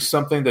Coyote is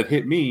something that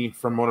hit me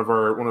from one of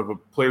the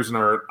players in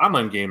our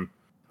online game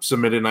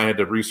submitted, and I had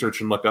to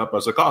research and look up. I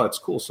was like, oh, that's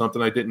cool.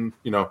 Something I didn't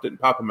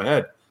pop in my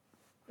head.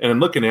 And in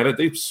looking at it,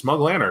 they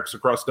smuggle Anarchs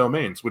across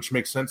domains, which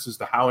makes sense as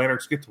to how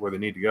Anarchs get to where they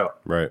need to go.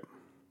 Right.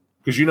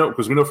 Because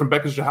we know from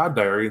Becca's Jihad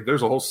Diary,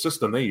 there's a whole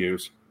system they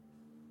use.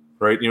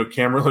 Right?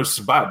 Camarilla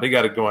Sabbat, they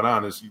got it going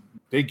on. Is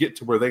they get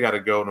to where they got to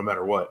go no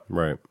matter what.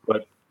 Right.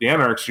 But the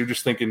Anarchs, you're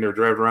just thinking they're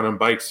driving around on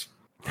bikes,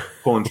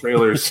 pulling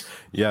trailers,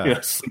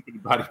 sleeping in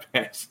body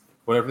bags,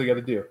 whatever they got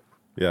to do.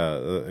 Yeah,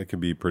 it can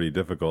be pretty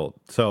difficult.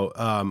 So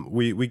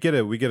we get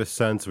a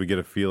sense, we get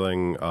a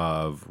feeling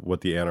of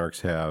what the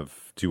Anarchs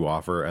have to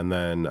offer, and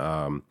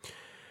then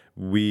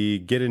we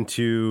get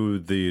into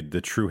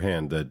the True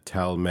Hand, the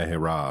Tal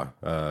Mehera,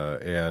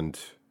 and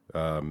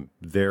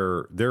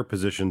their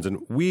positions,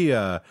 and we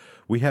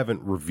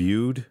haven't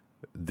reviewed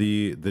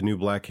the new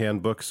Black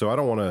Hand book, so I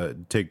don't want to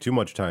take too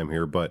much time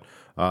here. But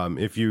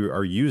if you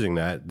are using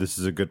that, this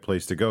is a good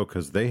place to go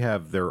because they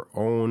have their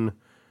own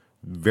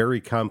very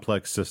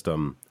complex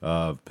system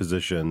of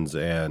positions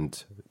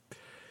and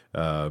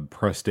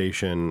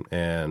prestation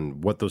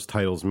and what those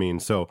titles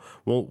mean. So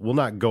we'll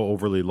not go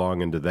overly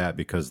long into that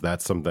because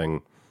that's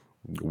something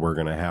we're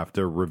going to have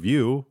to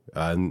review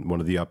in one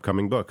of the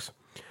upcoming books.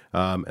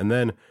 And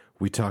then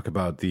we talk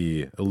about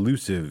the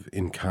elusive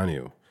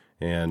Incanu.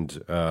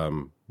 And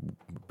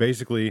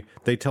basically,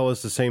 they tell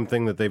us the same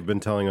thing that they've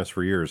been telling us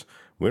for years.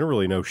 We don't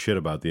really know shit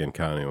about the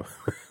Incanu.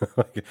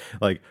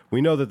 like,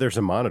 we know that there's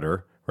a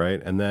monitor,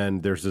 right? And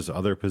then there's this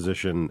other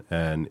position,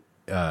 and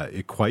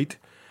Equite,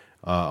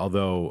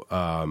 although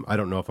I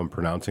don't know if I'm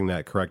pronouncing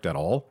that correct at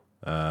all.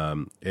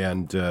 So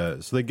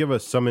they give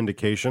us some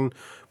indication.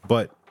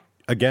 But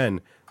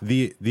again,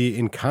 the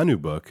Incanu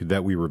book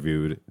that we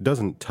reviewed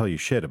doesn't tell you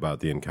shit about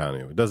the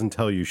Incanu. It doesn't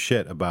tell you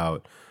shit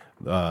about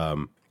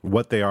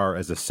what they are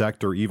as a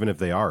sect, or even if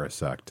they are a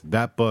sect.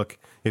 That book,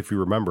 if you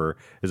remember,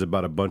 is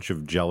about a bunch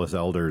of jealous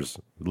elders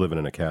living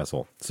in a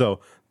castle. So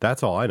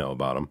that's all I know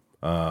about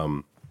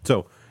them.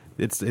 So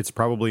it's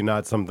probably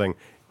not something.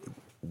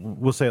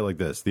 We'll say it like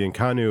this: the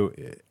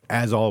Incanu,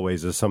 as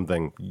always, is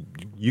something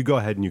you go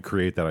ahead and you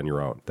create that on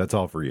your own. That's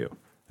all for you.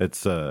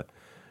 It's the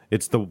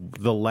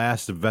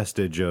last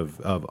vestige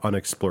of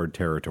unexplored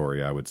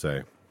territory, I would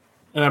say.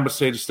 And I would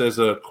say, just as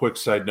a quick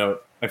side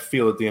note, I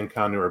feel that the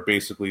Incanu are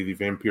basically the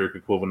vampiric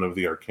equivalent of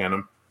the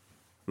Arcanum.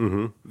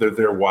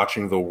 They're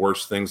watching the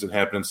worst things that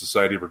happen in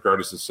society,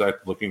 regardless of sex,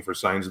 looking for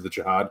signs of the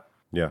jihad.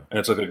 Yeah.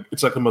 And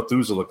it's like a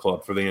Methuselah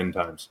club for the end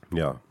times.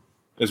 Yeah.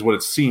 Is what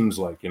it seems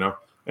like, you know?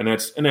 And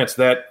that's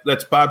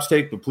Bob's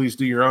take, but please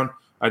do your own.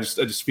 I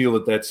just feel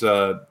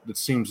that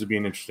seems to be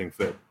an interesting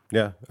fit.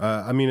 Yeah,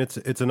 I mean,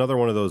 it's another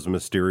one of those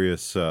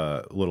mysterious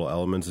little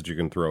elements that you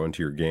can throw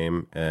into your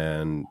game,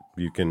 and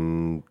you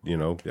can,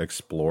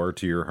 explore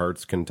to your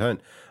heart's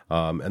content.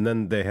 And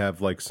then they have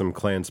like some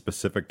clan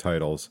specific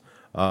titles.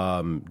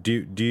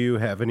 Do you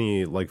have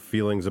any like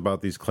feelings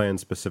about these clan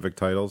specific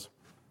titles?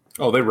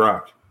 Oh, they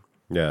rock.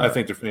 Yeah, I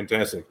think they're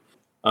fantastic.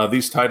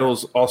 These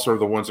titles also are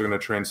the ones that are going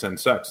to transcend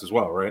sex as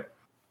well, right?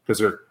 Because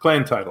they're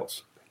clan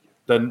titles.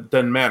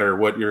 Doesn't matter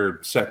what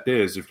your sect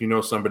is. If you know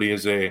somebody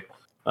is a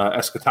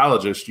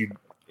eschatologist,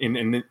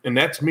 and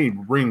that to me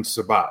rings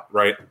Sabbat,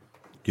 right?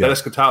 Yeah. That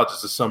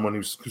eschatologist is someone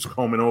who's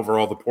combing over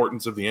all the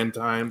portents of the end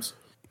times,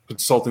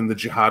 consulting the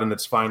jihad in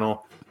its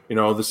final.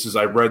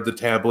 I read the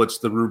tablets,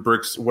 the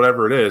rubrics,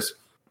 whatever it is.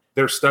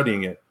 They're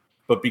studying it,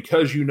 but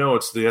because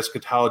it's the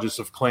eschatologist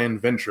of Clan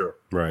Venture,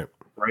 right?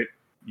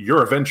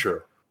 You're a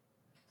Venture.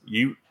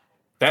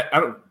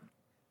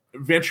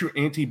 Venture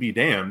anti be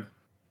damned.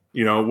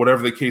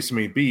 Whatever the case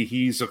may be,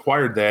 he's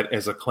acquired that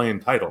as a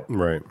clan title.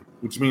 Right.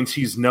 Which means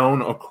he's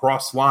known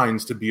across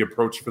lines to be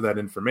approached for that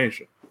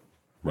information.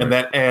 Right. And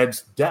that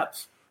adds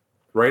depth,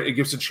 right? It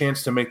gives a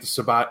chance to make the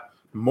Sabbat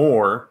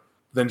more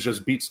than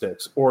just beat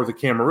sticks, or the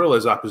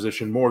Camarillas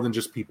opposition more than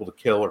just people to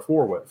kill or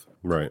war with.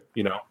 Right.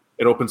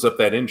 It opens up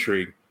that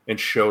intrigue and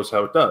shows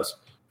how it does.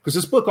 Because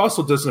this book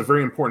also does a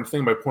very important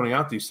thing by pointing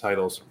out these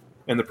titles,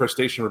 and the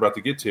prestation we're about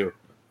to get to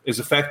is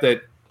the fact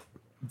that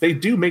they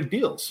do make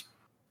deals.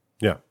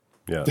 Yeah.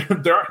 Yeah,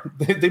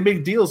 they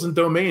make deals in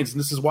domains, and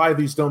this is why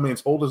these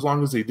domains hold as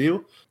long as they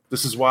do.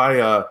 This is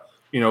why,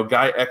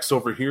 Guy X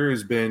over here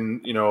has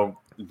been,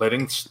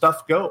 letting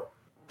stuff go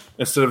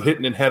instead of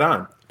hitting it head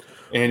on.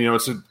 And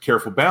it's a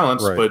careful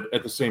balance, right. But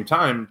at the same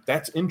time,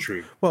 that's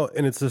intrigue. Well,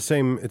 and it's the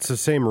same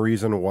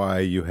reason why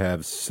you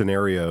have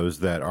scenarios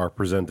that are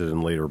presented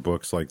in later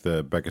books, like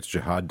the Beckett's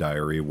Jihad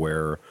Diary,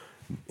 where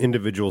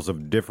individuals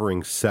of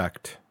differing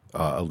sect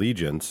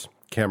allegiance,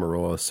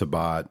 Camarilla,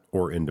 Sabbat,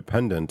 or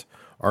Independent,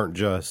 aren't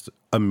just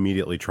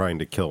immediately trying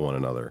to kill one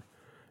another,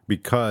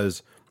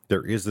 because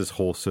there is this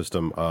whole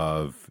system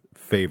of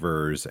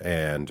favors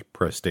and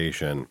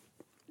prestation,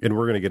 and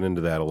we're going to get into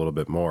that a little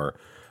bit more.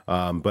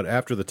 But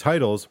after the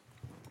titles,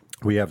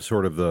 we have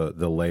sort of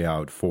the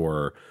layout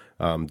for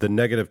the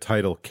negative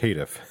title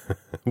Caitiff,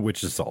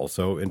 which is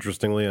also,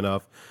 interestingly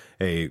enough,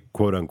 a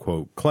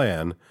quote-unquote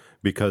clan,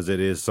 because it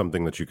is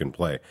something that you can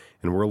play.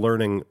 And we're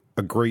learning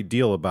a great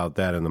deal about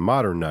that in the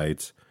Modern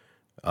Knights.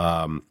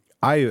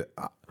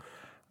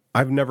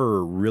 I've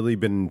never really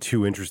been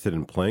too interested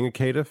in playing a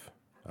caitiff,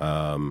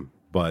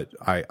 but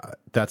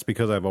that's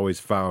because I've always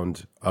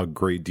found a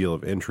great deal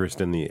of interest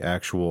in the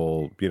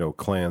actual,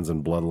 clans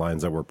and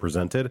bloodlines that were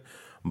presented.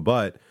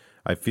 But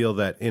I feel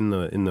that in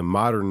the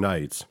Modern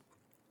Knights,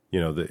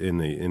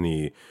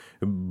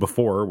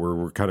 before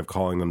we're kind of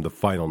calling them the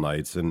Final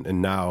Knights,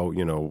 and now,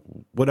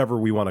 whatever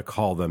we want to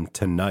call them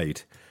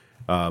tonight,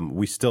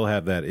 we still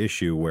have that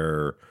issue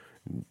where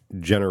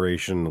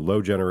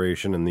low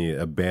generation and the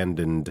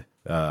abandoned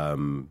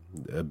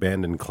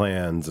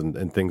clans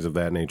and things of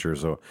that nature.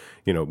 So,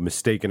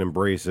 mistaken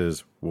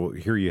embraces. Well,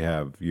 here you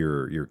have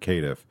your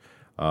caitiff.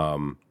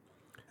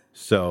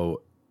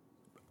 So,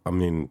 I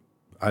mean,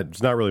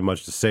 there's not really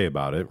much to say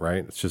about it,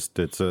 right? It's just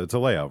it's a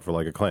layout for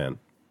like a clan.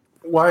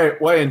 Why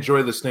I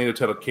enjoy this native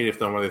title caitiff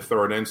though, when they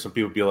throw it in, some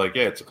people be like,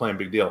 yeah, it's a clan,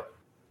 big deal.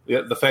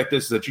 Yeah, the fact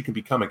is that you can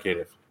become a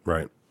caitiff.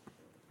 Right.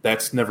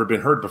 That's never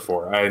been heard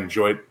before. I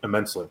enjoy it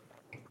immensely.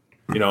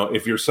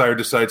 If your sire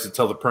decides to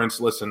tell the prince,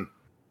 listen,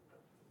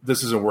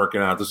 this isn't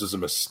working out. This is a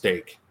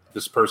mistake.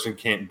 This person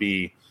can't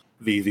be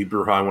the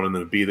Bruja I wanted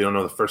them to be. They don't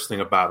know the first thing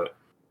about it.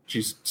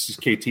 She's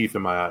Caitiff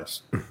in my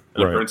eyes. And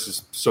right. The prince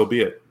is, so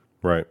be it.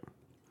 Right.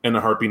 And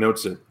the harpy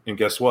notes it. And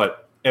guess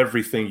what?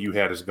 Everything you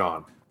had is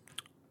gone.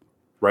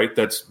 Right?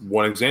 That's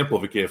one example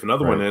of a caitiff.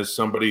 Another right. one is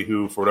somebody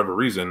who, for whatever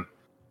reason,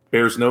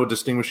 bears no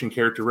distinguishing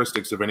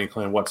characteristics of any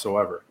clan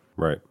whatsoever.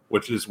 Right.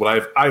 Which is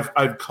what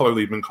I've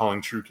colorly been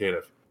calling true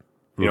caitiff.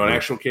 An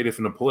actual caitiff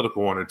and a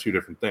political one are two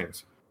different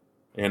things.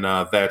 And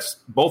that's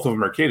both of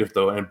them are caitiff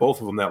though, and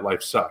both of them that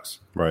life sucks.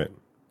 Right.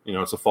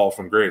 It's a fall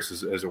from grace,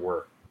 as it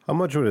were. How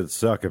much would it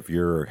suck if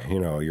you're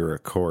a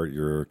court,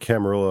 you're a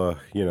Camarilla,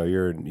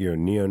 you're a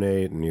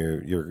neonate, and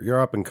you're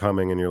up and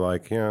coming, and you're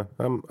like, yeah,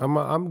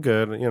 I'm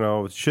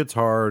good. Shit's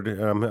hard.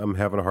 I'm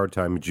having a hard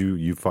time. But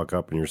you fuck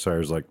up, and your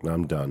sire's like,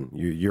 I'm done.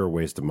 You're a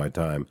waste of my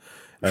time.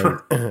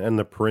 And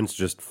the prince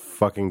just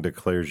fucking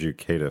declares you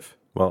caitiff.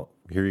 Well,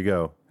 here you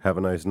go. Have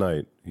a nice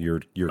night.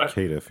 You're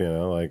caitiff.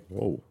 Like,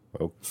 whoa.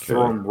 Okay.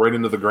 Throw them right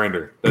into the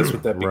grinder. That's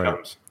what that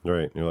becomes.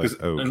 Right. You're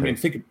like, okay. I mean,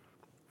 think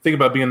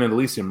about being in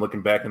Elysium,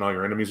 looking back and all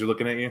your enemies are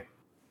looking at you.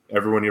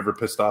 Everyone you ever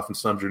pissed off and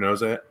stubbed your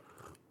nose at.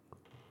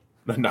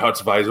 Now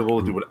it's visible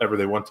to do whatever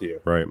they want to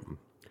you. Right.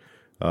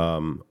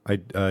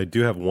 I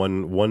do have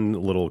one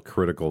little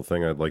critical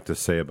thing I'd like to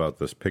say about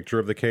this picture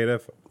of the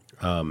caitiff.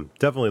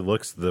 Definitely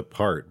looks the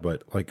part,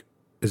 but like,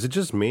 is it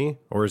just me,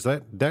 or is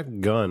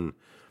that gun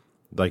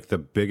like the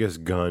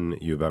biggest gun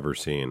you've ever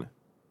seen?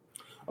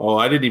 Oh,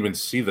 I didn't even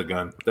see the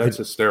gun. That's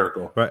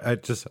hysterical. Right. I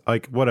just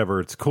like whatever.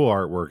 It's cool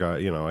artwork.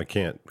 I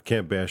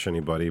can't bash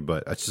anybody,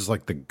 but it's just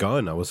like the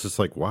gun. I was just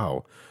like,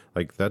 wow,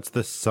 like that's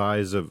the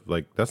size of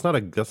like that's not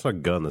a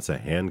gun. That's a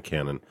hand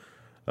cannon.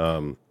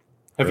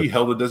 Have you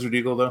held a Desert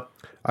Eagle though?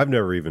 I've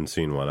never even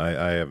seen one.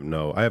 I have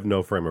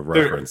no frame of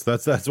reference.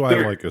 That's why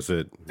I'm like, is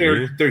it?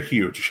 They're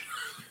huge.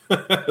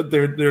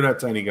 they're not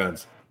tiny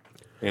guns.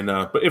 And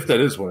but if that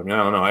is what I mean,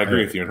 I don't know. I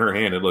agree with you. In her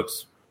hand, it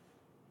looks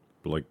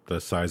like the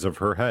size of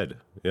her head.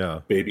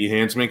 Yeah. Baby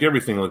hands make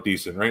everything look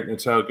decent, right?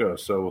 That's how it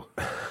goes. So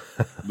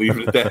leave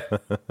it at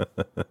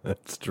that.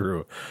 That's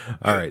true.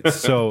 All right.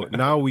 So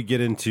now we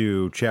get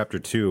into chapter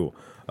 2,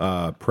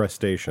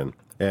 Prestation.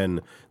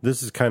 And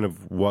this is kind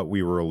of what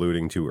we were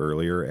alluding to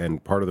earlier.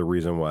 And part of the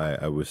reason why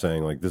I was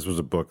saying like this was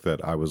a book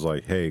that I was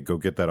like, hey, go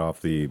get that off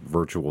the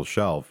virtual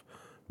shelf,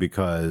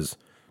 because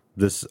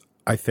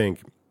I think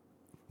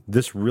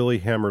this really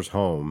hammers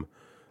home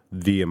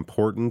the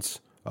importance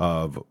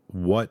of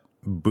what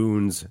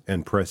boons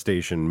and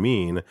prestation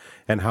mean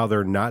and how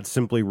they're not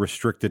simply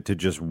restricted to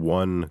just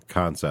one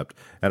concept.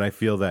 And I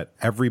feel that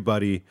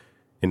everybody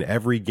in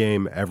every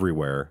game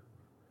everywhere,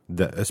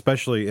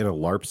 especially in a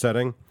LARP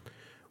setting,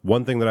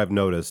 one thing that I've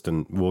noticed,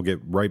 and we'll get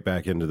right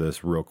back into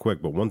this real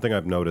quick, but one thing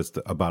I've noticed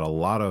about a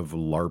lot of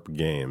LARP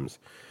games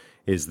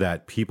is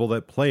that people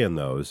that play in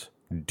those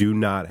do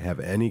not have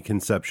any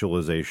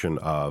conceptualization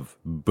of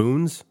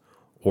boons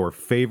or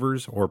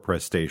favors or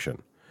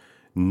prestation.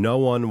 No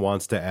one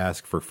wants to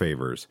ask for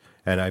favors.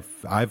 And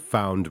I've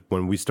found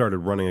when we started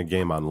running a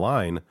game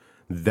online,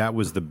 that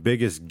was the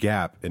biggest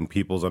gap in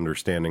people's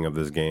understanding of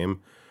this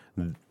game.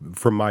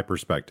 From my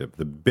perspective,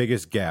 the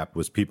biggest gap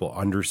was people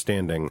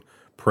understanding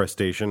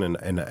prestation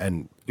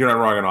and you're not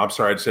wrong. And I'm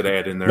sorry I said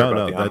add in there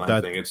about the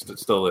online thing. It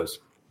still is.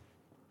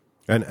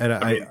 And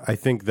I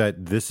think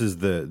that this is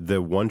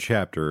the one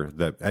chapter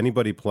that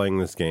anybody playing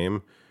this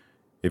game,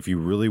 if you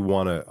really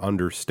want to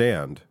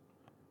understand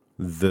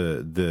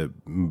the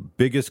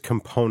biggest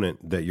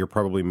component that you're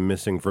probably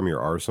missing from your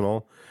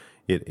arsenal,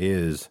 it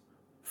is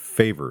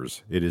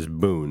favors, it is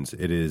boons,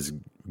 it is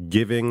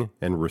giving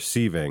and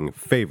receiving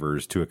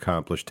favors to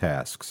accomplish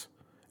tasks,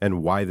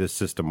 and why this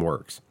system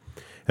works,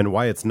 and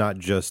why it's not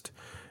just,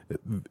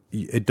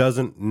 it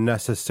doesn't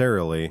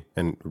necessarily,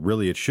 and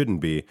really it shouldn't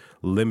be,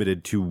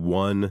 limited to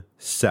one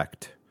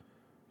sect.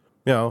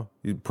 You know,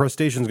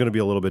 prestation is going to be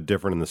a little bit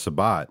different in the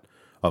Sabbat,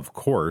 of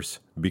course,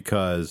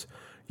 because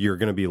you're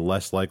going to be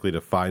less likely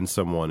to find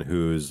someone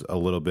who's a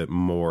little bit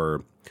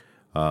more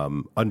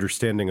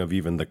understanding of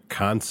even the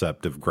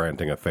concept of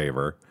granting a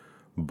favor.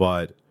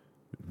 But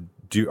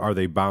are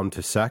they bound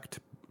to sect?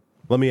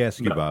 Let me ask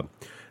you, Bob.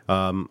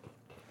 I'm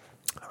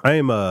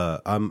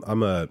a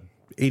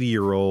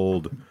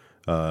 80-year-old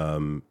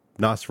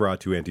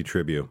Nosferatu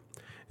anti-tribu,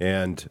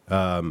 and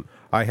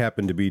I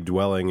happen to be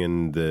dwelling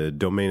in the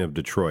domain of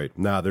Detroit.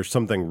 Now, there's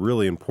something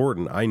really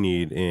important I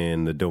need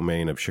in the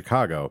domain of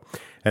Chicago,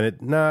 and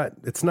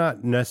it's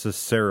not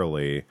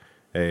necessarily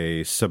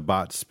a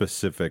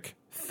Sabbat-specific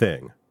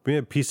thing. Be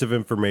a piece of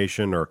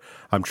information, or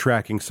I'm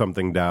tracking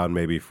something down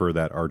maybe for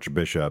that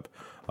archbishop.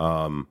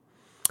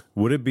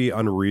 Would it be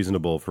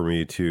unreasonable for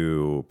me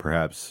to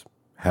perhaps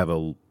have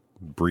a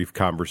brief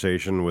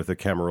conversation with a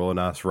Camarilla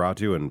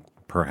Nosferatu and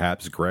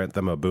perhaps grant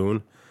them a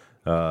boon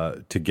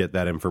to get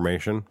that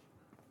information?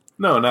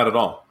 No, not at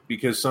all.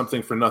 Because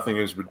something for nothing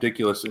is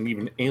ridiculous and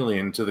even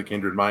alien to the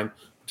kindred mind,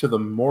 to the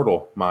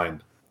mortal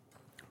mind.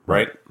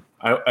 Right?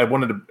 I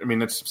wanted to,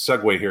 let's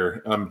segue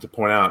here to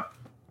point out,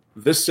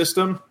 this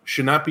system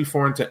should not be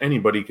foreign to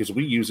anybody because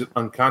we use it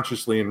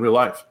unconsciously in real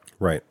life.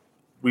 Right.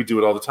 We do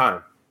it all the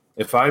time.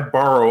 If I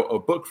borrow a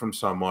book from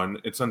someone,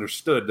 it's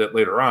understood that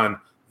later on,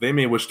 they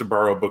may wish to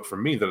borrow a book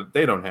from me that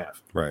they don't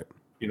have. Right.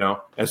 You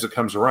know, as it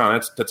comes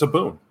around, that's a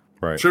boon.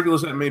 Right. Trivial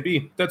as that may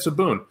be, that's a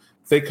boon.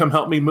 If they come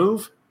help me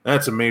move,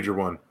 that's a major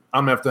one.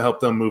 I'm going to have to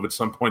help them move at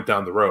some point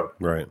down the road.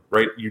 Right.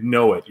 Right? You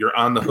know it. You're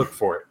on the hook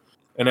for it.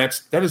 And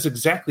that is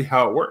exactly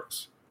how it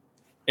works.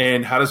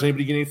 And how does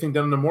anybody get anything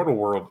done in the mortal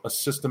world? A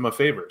system of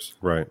favors.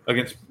 Right.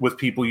 With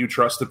people you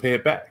trust to pay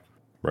it back.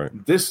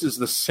 Right. This is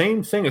the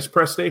same thing as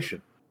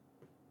prestation.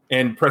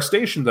 And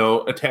prestation,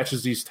 though,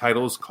 attaches these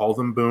titles, call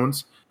them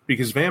boons,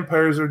 because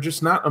vampires are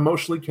just not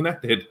emotionally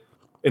connected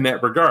in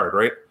that regard,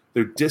 right?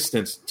 They're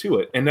distanced to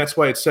it. And that's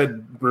why it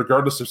said,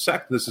 regardless of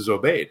sect, this is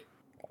obeyed.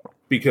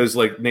 Because,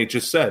 like Nate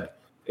just said,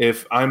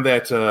 if I'm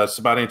that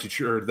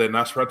Sabbat or that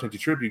Nosferatu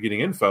anti-tribute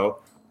getting info,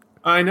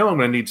 I know I'm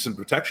going to need some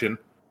protection,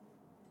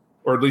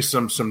 or at least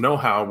some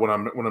know-how when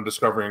I'm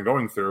discovering and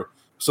going through.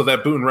 So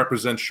that boon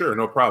represents, sure,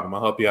 no problem.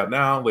 I'll help you out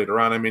now. Later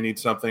on, I may need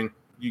something.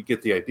 You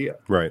get the idea.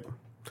 Right.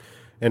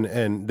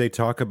 And they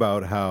talk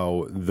about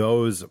how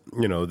those,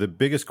 the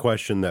biggest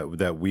question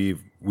that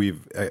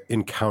we've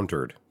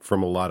encountered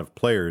from a lot of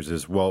players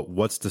is, well,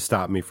 what's to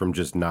stop me from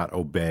just not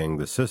obeying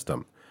the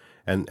system?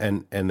 And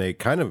they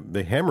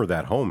hammer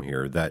that home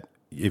here, that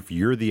if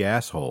you're the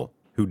asshole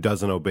who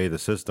doesn't obey the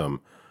system,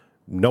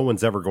 no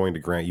one's ever going to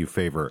grant you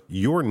favor.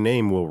 Your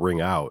name will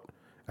ring out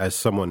as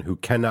someone who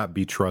cannot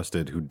be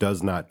trusted, who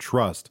does not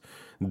trust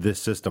this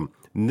system.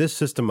 And this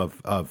system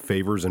of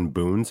favors and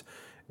boons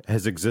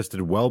has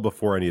existed well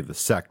before any of the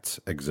sects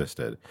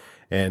existed.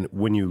 And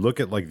when you look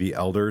at like the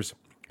elders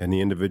and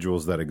the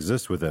individuals that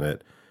exist within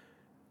it,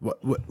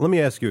 let me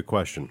ask you a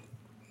question.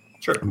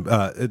 Sure.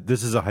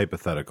 This is a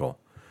hypothetical.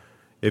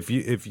 If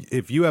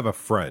you have a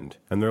friend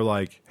and they're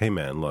like, "Hey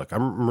man, look,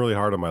 I'm really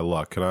hard on my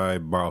luck. Can I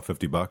borrow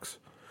 $50?"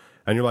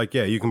 And you're like,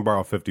 "Yeah, you can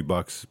borrow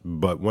 $50,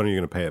 but when are you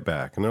going to pay it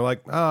back?" And they're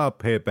like, "I'll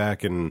pay it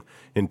back in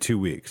 2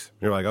 weeks."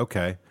 You're like,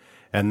 "Okay."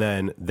 And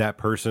then that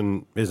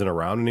person isn't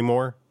around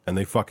anymore and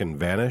they fucking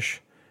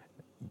vanish.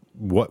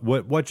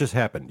 What just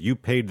happened? You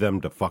paid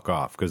them to fuck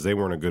off because they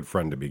weren't a good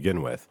friend to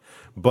begin with.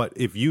 But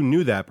if you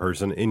knew that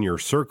person in your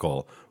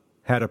circle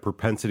had a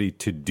propensity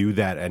to do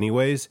that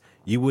anyways,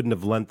 you wouldn't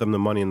have lent them the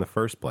money in the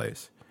first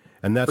place.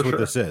 And that's what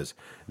this is.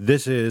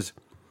 This is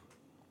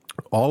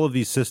all of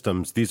these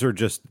systems. These are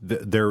just,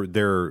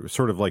 they're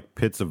sort of like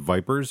pits of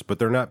vipers, but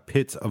they're not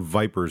pits of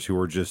vipers who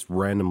are just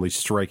randomly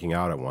striking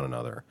out at one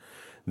another.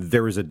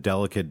 There is a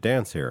delicate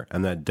dance here,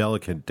 and that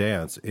delicate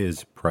dance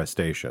is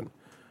prestation.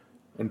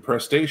 And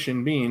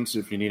prestation means,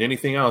 if you need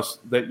anything else,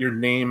 that your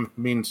name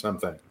means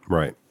something.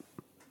 Right.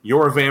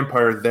 You're a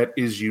vampire that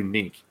is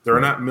unique. There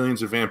are not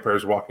millions of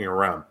vampires walking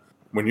around.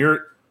 When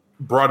you're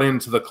brought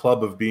into the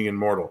club of being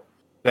immortal,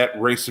 that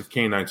race of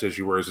canines, as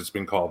it's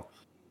been called,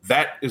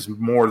 that is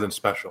more than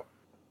special.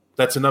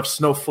 That's enough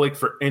snowflake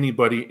for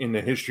anybody in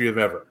the history of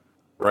ever,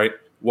 right?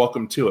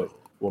 Welcome to it.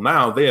 Well,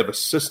 now they have a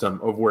system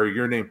of where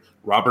your name,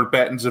 Robert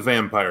Batten's a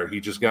vampire. He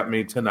just got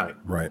made tonight.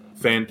 Right.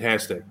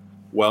 Fantastic.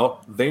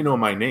 Well, they know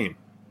my name,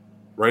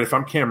 right? If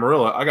I'm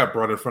Camarilla, I got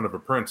brought in front of a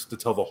prince to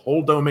tell the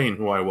whole domain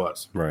who I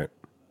was. Right.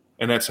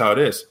 And that's how it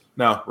is.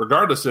 Now,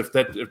 regardless if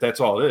that's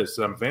all it is,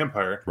 I'm a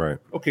vampire. Right.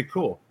 Okay,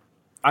 cool.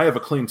 I have a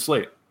clean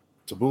slate.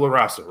 Tabula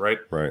rasa, right?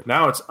 Right.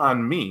 Now it's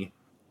on me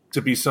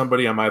to be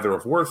somebody I'm either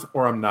of worth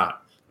or I'm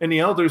not. And the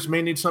elders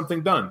may need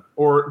something done.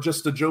 Or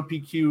just a Joe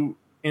PQ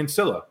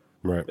Ancilla.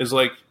 Right. Is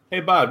like, hey,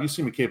 Bob, you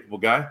seem a capable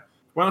guy.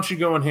 Why don't you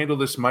go and handle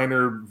this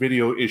minor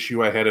video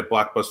issue I had at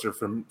Blockbuster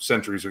from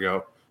centuries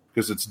ago?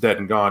 Because it's dead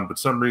and gone, but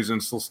some reason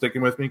it's still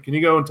sticking with me. Can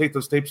you go and take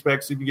those tapes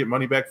back so you can get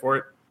money back for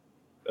it?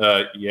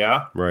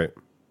 Yeah. Right.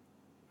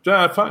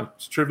 Fine.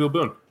 It's a trivial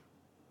boon.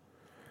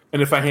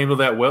 And if I handle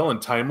that well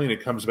and timely and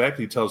it comes back,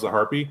 he tells the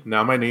harpy,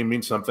 now my name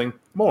means something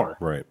more.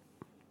 Right.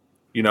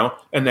 You know,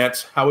 and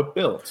that's how it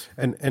builds.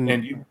 And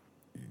you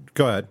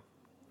go ahead.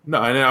 No,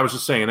 and I was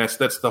just saying that's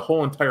the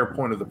whole entire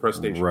point of the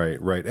prestation.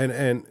 Right.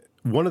 And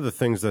one of the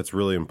things that's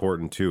really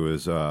important too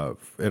is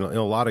in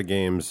a lot of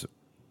games,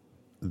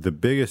 the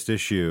biggest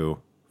issue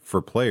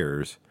for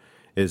players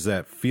is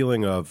that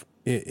feeling of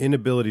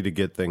inability to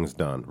get things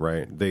done.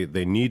 Right?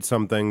 They need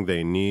something.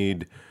 They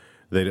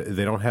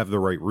don't have the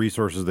right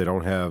resources. They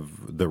don't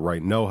have the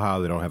right know-how.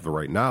 They don't have the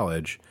right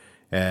knowledge,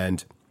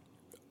 and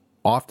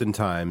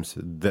oftentimes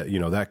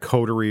that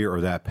coterie or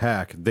that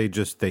pack, they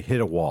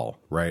hit a wall,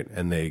 right?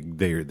 And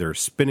they're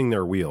spinning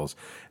their wheels.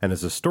 And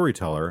as a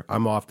storyteller,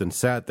 I'm often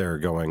sat there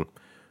going,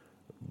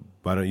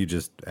 why don't you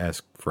just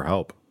ask for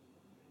help?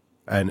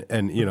 And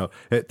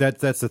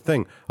that's the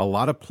thing. A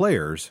lot of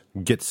players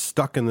get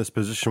stuck in this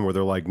position where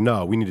they're like,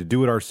 no, we need to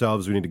do it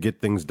ourselves. We need to get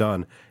things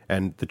done.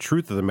 And the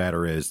truth of the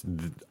matter is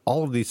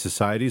all of these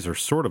societies are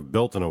sort of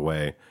built in a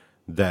way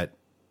that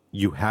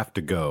you have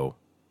to go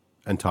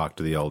and talk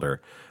to the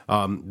elder.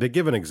 They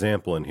give an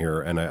example in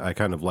here, and I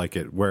kind of like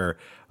it, where,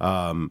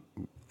 and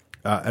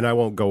I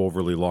won't go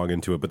overly long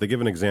into it, but they give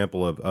an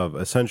example of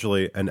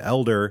essentially an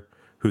elder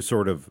who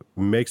sort of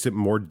makes it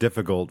more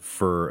difficult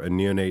for a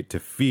neonate to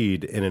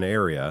feed in an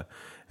area,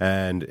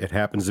 and it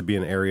happens to be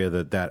an area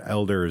that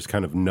elder is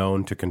kind of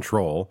known to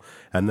control,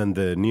 and then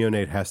the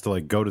neonate has to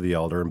like go to the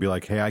elder and be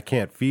like, hey, I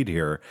can't feed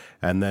here,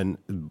 and then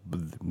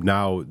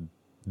now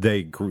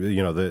the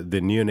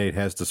neonate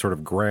has to sort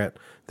of grant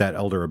that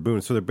elder a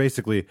boon. So they're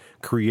basically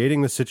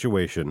creating the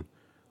situation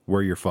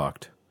where you're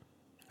fucked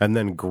and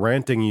then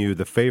granting you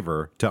the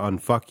favor to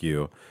unfuck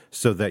you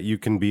so that you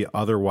can be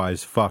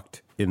otherwise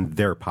fucked in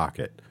their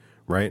pocket,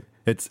 right?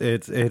 It's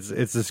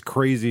this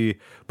crazy,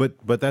 but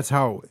that's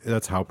how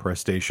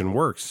prestation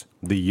works.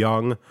 The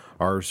young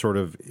are sort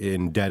of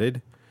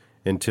indebted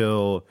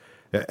until,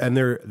 and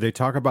they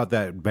talk about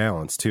that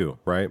balance too,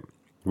 right?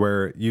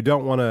 Where you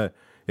don't want to.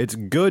 It's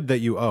good that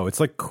you owe. It's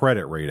like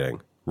credit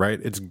rating, right?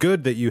 It's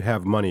good that you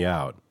have money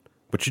out,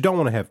 but you don't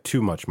want to have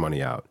too much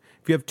money out.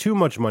 If you have too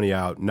much money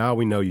out, now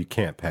we know you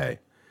can't pay.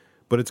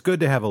 But it's good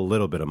to have a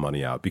little bit of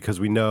money out because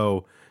we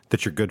know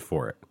that you're good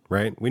for it,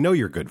 right? We know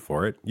you're good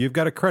for it. You've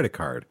got a credit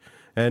card,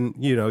 and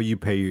you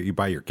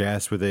buy your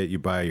gas with it, you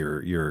buy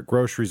your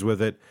groceries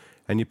with it,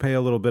 and you pay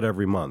a little bit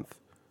every month.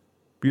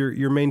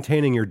 You're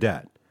maintaining your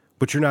debt,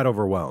 but you're not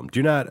overwhelmed.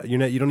 You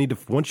don't need to.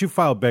 Once you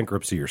file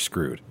bankruptcy, you're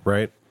screwed,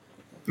 right?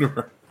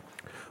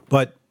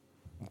 But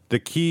the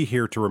key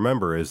here to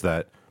remember is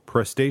that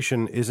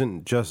prestation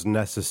isn't just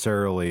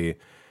necessarily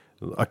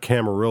a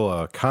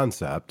Camarilla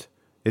concept.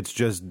 It's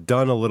just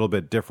done a little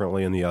bit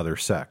differently in the other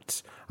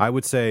sects. I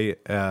would say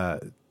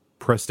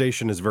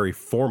prestation is very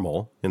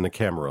formal in the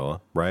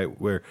Camarilla, right?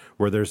 Where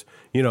there's,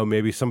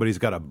 maybe somebody's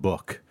got a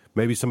book.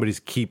 Maybe somebody's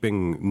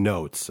keeping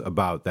notes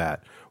about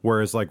that.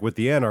 Whereas like with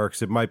the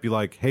Anarchs, it might be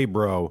like, hey,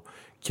 bro,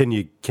 can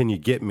you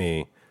get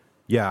me?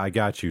 Yeah, I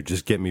got you.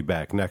 Just get me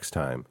back next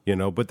time,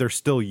 But they're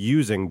still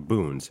using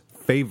boons.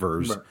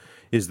 Favors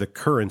is the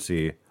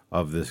currency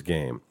of this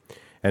game.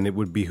 And it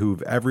would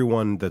behoove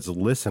everyone that's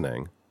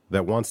listening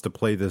that wants to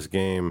play this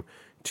game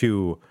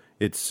to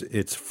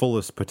its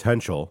fullest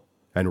potential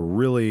and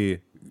really,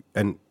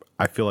 and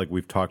I feel like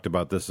we've talked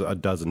about this a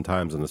dozen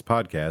times in this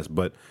podcast,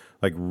 but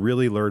like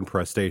really learn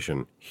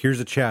prestation. Here's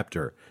a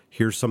chapter.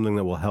 Here's something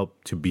that will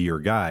help to be your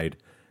guide.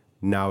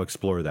 Now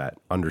explore that.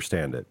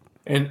 Understand it.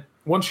 And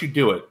once you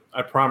do it,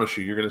 I promise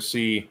you're going to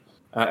see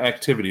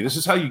activity. This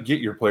is how you get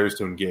your players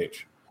to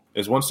engage.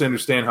 Is once they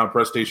understand how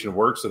prestation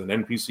works, that an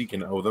NPC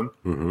can owe them,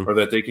 or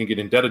that they can get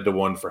indebted to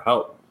one for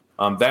help.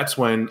 That's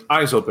when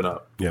eyes open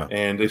up,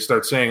 and they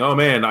start saying, "Oh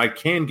man, I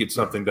can get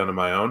something done on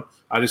my own.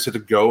 I just have to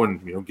go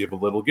and give a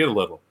little, get a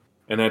little,"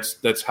 and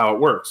that's how it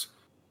works.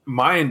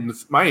 My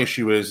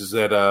issue is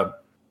that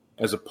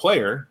as a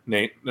player,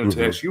 Nate,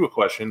 to ask you a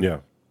question,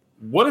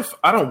 what if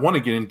I don't want to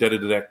get indebted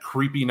to that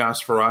creepy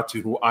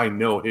Nosferatu who I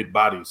know hid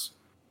bodies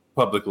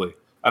publicly?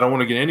 I don't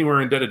want to get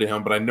anywhere indebted to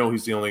him, but I know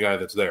he's the only guy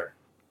that's there.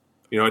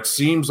 It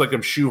seems like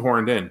I'm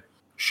shoehorned in.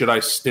 Should I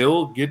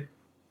still get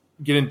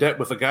in debt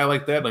with a guy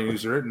like that? Like,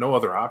 is there no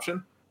other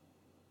option?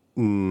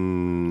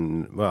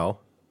 Well,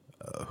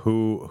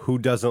 who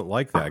doesn't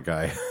like that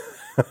guy?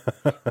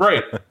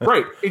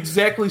 Right.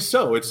 Exactly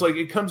so. It's like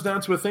it comes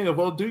down to a thing of,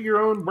 well, do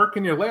your own work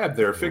in your lab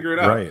there. Figure it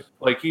out. Right.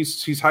 Like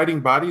he's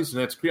hiding bodies,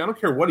 and I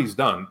don't care what he's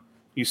done.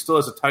 He still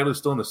has a title. He's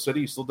still in the city.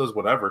 He still does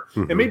whatever.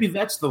 And maybe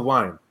that's the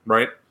line,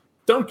 right?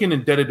 Don't get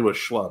indebted to a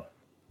schlub.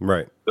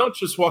 Right. Don't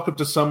just walk up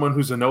to someone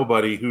who's a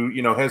nobody who,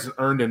 hasn't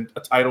earned a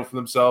title for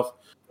themselves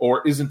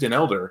or isn't an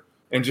elder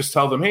and just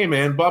tell them, hey,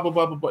 man, blah, blah,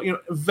 blah, blah,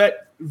 blah.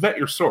 Vet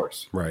your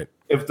source. Right.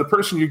 If the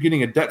person you're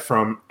getting a debt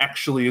from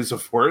actually is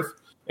of worth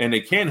and they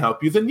can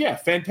help you, then, yeah,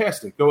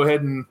 fantastic. Go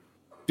ahead and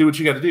do what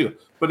you got to do.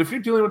 But if you're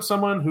dealing with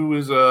someone who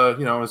is, is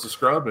a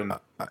scrub and,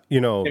 can't get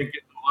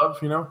the love,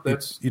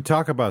 that's... You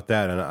talk about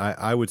that, and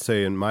I would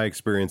say in my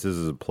experiences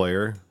as a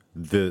player...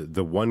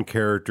 The one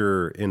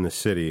character in the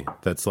city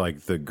that's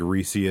like the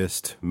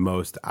greasiest,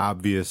 most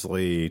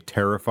obviously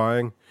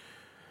terrifying,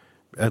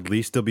 at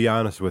least to be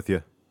honest with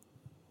you.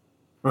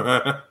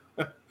 Yeah.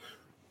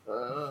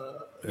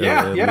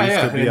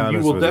 And you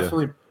will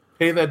definitely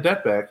pay that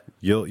debt back.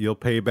 You'll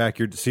pay back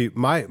your... See,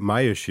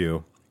 my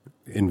issue,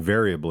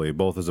 invariably,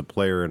 both as a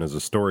player and as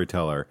a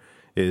storyteller,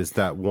 is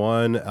that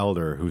one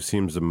elder who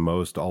seems the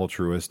most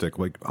altruistic.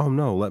 Like, oh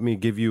no, let me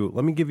give you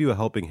a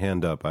helping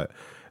hand up.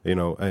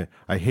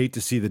 I hate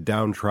to see the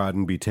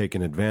downtrodden be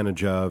taken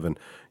advantage of, and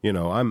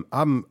I'm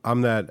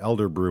that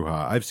elder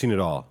Bruja. I've seen it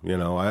all.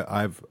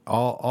 I've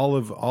all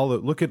of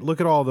look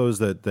at all those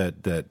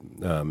that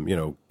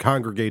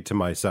congregate to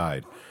my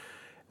side.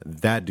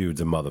 That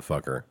dude's a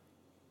motherfucker.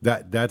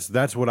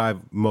 That's what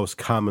I've most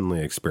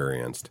commonly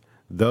experienced.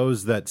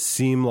 Those that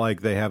seem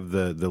like they have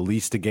the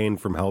least to gain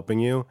from helping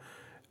you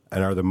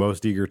and are the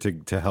most eager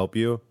to help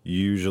you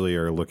usually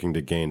are looking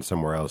to gain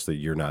somewhere else that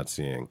you're not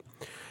seeing.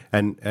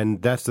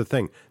 And that's the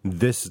thing.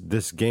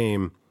 This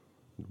game,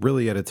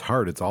 really at its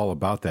heart, it's all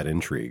about that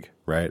intrigue,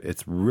 right?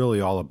 It's really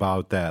all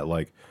about that.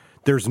 Like,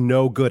 there's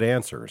no good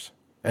answers,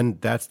 and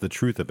that's the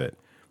truth of it.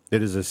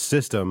 It is a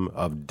system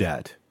of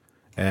debt,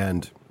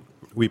 and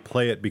we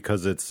play it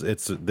because it's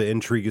the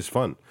intrigue is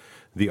fun,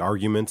 the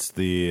arguments,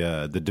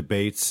 the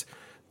debates,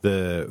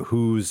 the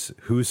who's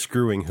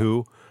screwing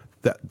who.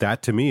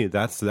 That to me,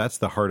 that's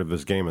the heart of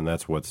this game, and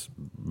that's what's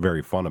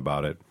very fun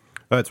about it.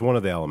 It's one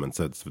of the elements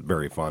that's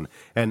very fun.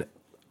 And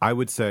I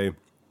would say,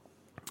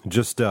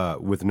 just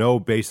with no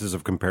basis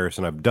of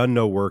comparison, I've done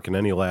no work in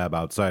any lab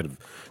outside of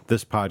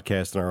this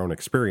podcast and our own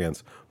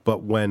experience,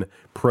 but when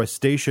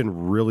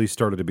prestation really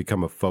started to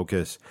become a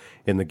focus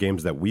in the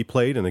games that we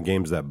played and the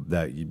games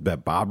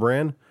that Bob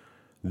ran,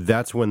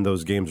 that's when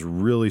those games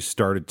really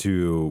started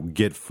to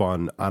get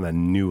fun on a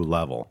new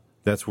level.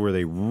 That's where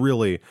they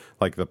really,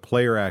 like the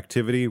player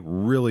activity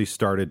really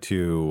started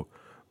to...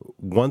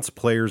 Once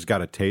players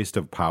got a taste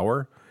of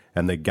power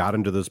and they got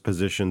into those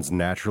positions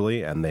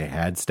naturally and they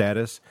had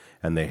status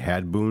and they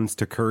had boons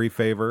to curry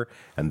favor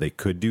and they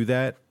could do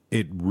that,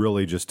 it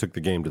really just took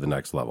the game to the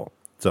next level.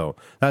 So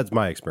that's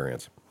my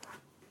experience.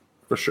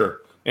 For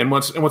sure. And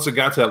once it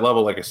got to that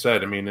level, like I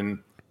said, I mean, and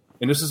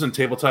this is in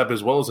tabletop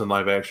as well as in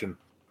live action,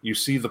 you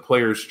see the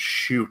players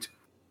shoot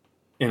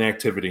in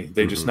activity.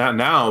 They just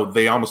now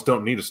they almost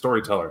don't need a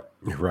storyteller.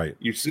 Right.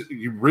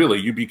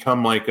 You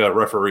become like a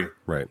referee,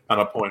 right, on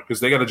a point, because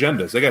they got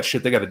agendas, they got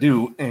shit they got to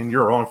do, and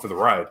you're on for the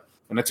ride.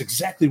 And that's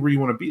exactly where you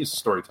want to be as a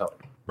storyteller.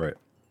 Right.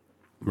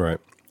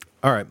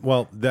 All right.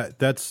 Well,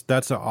 that's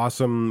an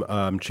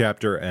awesome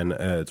chapter, and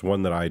it's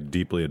one that I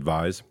deeply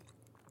advise.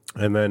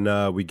 And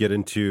then we get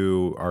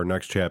into our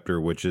next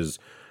chapter, which is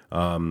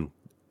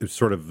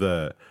sort of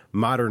the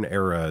modern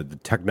era, the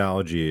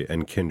technology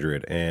and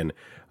Kindred, and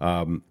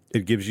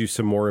it gives you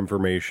some more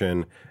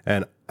information.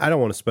 And I don't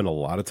want to spend a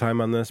lot of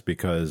time on this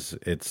because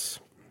it's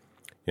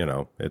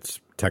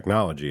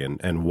technology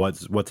and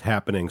what's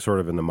happening sort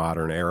of in the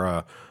modern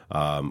era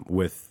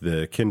with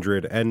the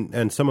Kindred,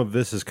 and some of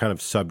this is kind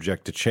of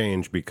subject to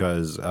change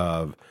because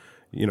of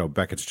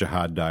Beckett's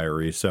Jihad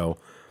Diary. So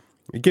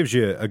it gives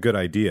you a good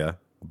idea,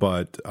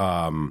 but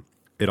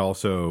it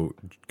also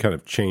kind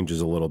of changes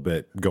a little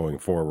bit going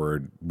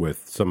forward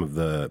with some of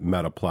the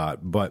meta plot.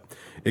 But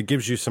it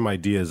gives you some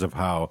ideas of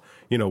how,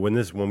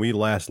 when we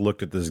last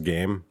looked at this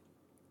game,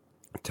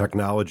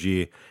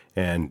 technology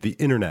and the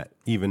internet,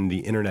 even the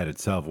internet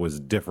itself, was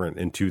different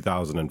in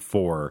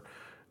 2004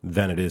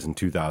 than it is in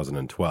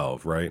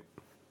 2012, right?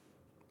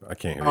 I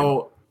can't hear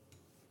you.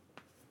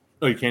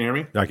 Oh, you can't hear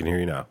me? I can hear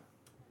you now.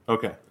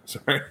 Okay,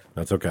 sorry.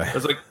 That's okay. I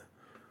was like,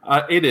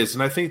 it is,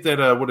 and I think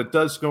that what it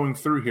does going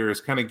through here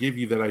is kind of give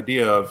you that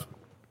idea of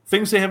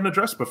things they haven't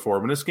addressed before.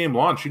 When this game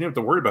launched, you didn't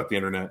have to worry about the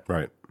internet.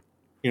 Right.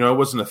 It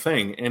wasn't a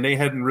thing, and they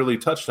hadn't really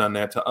touched on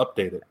that to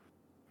update it.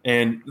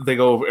 And they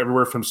go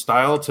everywhere from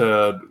style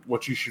to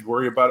what you should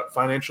worry about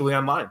financially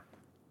online.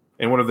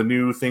 And one of the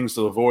new things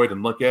to avoid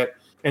and look at.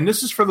 And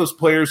this is for those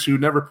players who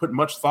never put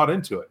much thought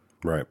into it.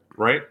 Right.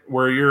 Right?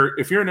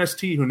 If you're an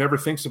ST who never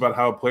thinks about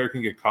how a player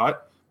can get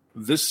caught,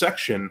 this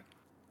section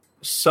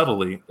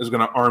subtly is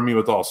going to arm you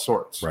with all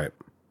sorts. Right.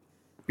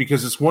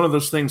 Because it's one of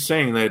those things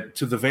saying that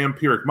to the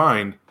vampiric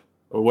mind,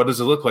 what does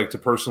it look like to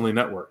personally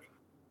network?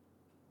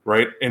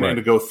 Right? And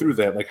to go through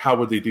that, like, how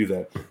would they do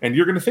that? And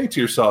you're going to think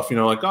to yourself,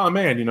 like, oh,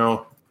 man,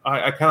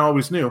 I kind of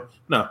always knew.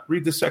 No,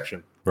 read this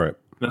section. Right.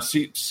 Now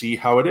see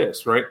how it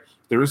is, right?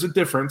 There is a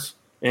difference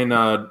in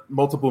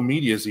multiple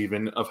medias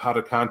even of how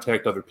to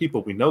contact other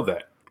people. We know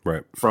that.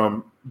 Right.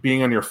 From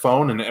being on your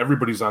phone, and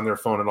everybody's on their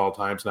phone at all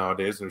times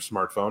nowadays, their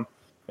smartphone.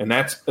 And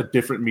that's a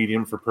different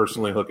medium for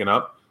personally hooking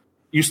up.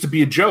 Used to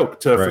be a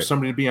joke for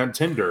somebody to be on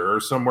Tinder or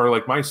somewhere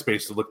like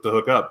MySpace to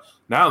hook up.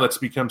 Now that's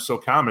become so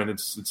common.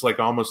 It's like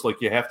almost like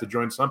you have to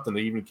join something to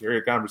even carry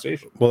a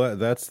conversation. Well,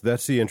 that's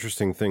the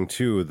interesting thing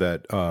too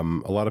that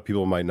a lot of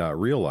people might not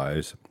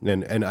realize,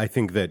 and I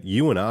think that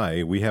you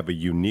and we have a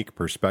unique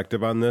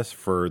perspective on this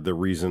for the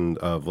reason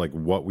of like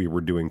what we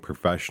were doing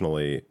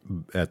professionally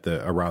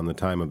around the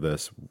time of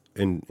this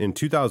in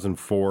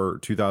 2004,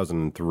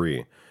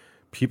 2003.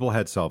 People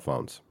had cell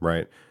phones,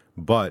 right?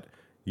 But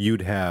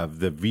you'd have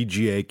the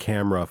VGA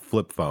camera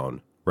flip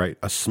phone, right?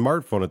 A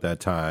smartphone at that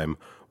time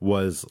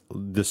was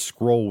the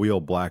scroll wheel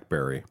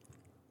BlackBerry.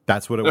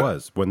 That's what it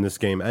was when this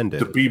game ended.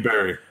 The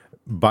B-Berry.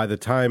 By the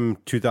time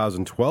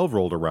 2012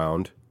 rolled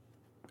around,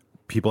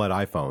 people had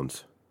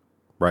iPhones,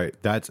 right?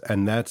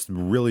 That's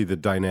really the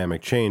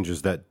dynamic change,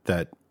 is that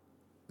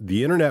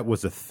the internet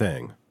was a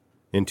thing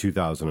in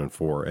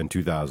 2004 and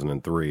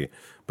 2003,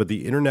 but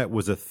the internet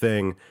was a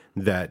thing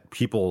that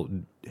people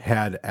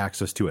had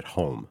access to at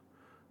home,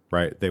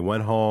 right? They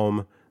went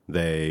home,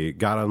 they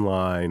got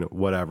online,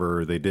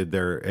 whatever. They did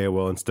their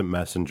AOL Instant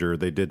Messenger.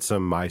 They did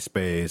some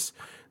MySpace.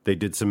 They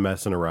did some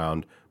messing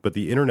around. But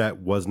the internet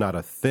was not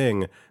a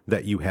thing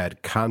that you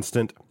had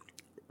constant,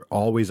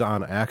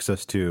 always-on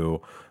access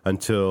to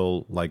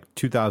until like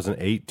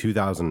 2008,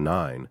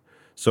 2009.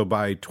 So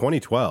by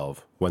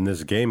 2012, when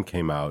this game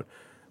came out,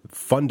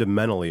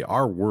 fundamentally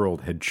our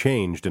world had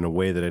changed in a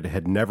way that it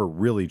had never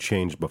really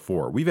changed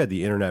before. We've had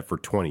the internet for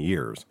 20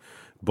 years,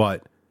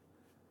 but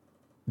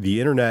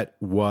the internet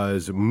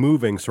was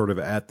moving sort of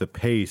at the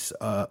pace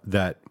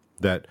that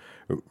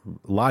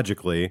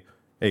logically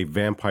a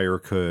vampire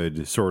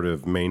could sort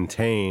of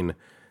maintain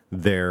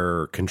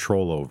their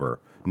control over.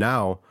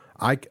 Now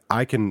I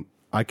can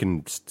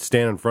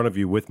stand in front of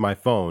you with my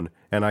phone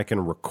and I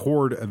can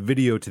record a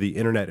video to the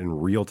internet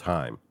in real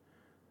time.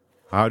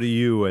 How do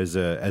you, as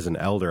an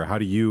elder, how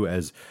do you,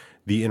 as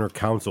the inner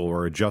council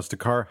or a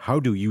Justicar, how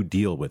do you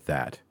deal with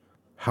that?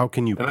 How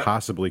can you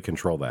possibly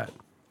control that?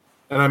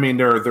 And I mean,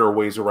 there are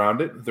ways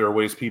around it. There are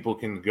ways people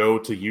can go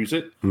to use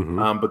it,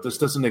 but this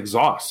doesn't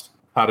exhaust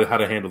how to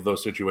handle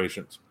those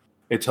situations.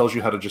 It tells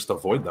you how to just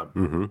avoid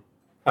them,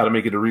 how to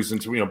make it a reason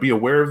to be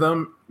aware of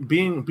them.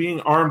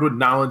 Being armed with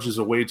knowledge is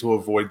a way to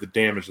avoid the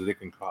damage that it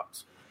can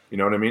cause. You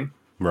know what I mean?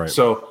 Right.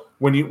 So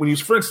when you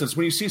for instance,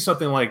 when you see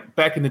something like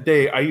back in the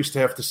day, I used to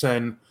have to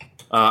send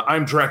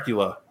I'm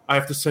Dracula. I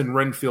have to send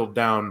Renfield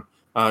down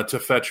to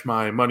fetch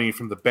my money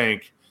from the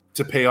bank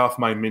to pay off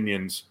my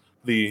minions.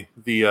 The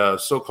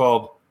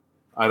so-called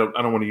I don't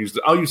want to use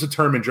I'll use the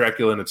term in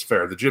Dracula and it's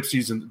fair. The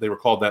gypsies, and they were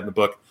called that in the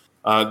book.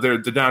 They're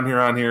down here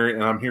on here,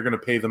 and I'm here going to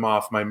pay them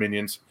off, my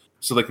minions,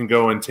 so they can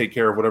go and take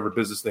care of whatever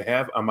business they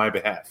have on my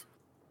behalf.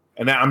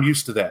 And now I'm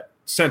used to that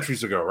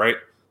centuries ago, right?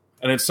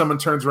 And then someone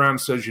turns around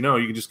and says, you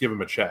can just give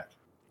him a check.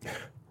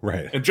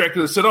 Right. And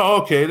Dracula said,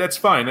 oh, okay, that's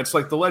fine. That's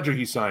like the ledger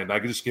he signed. I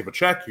could just give a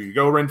check. Here you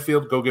go,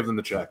 Renfield. Go give them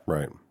the check.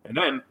 Right. And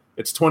then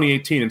it's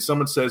 2018, and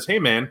someone says, hey,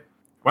 man,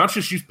 why don't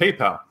you just use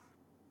PayPal?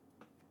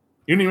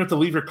 You don't even have to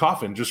leave your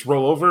coffin. Just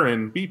roll over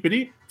and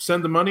beep-a-deep,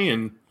 send the money,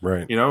 and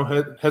right.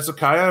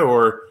 Hezekiah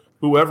or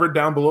whoever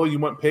down below you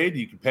want paid,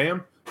 you can pay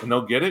him. and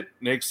they'll get it,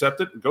 and they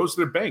accept it, it goes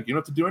to their bank. You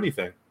don't have to do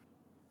anything.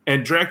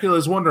 And Dracula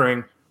is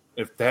wondering,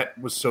 if that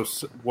was so,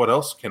 what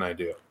else can I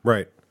do?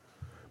 Right.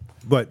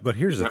 But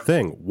here's the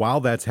thing.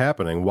 While that's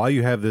happening, while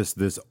you have this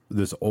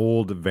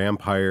old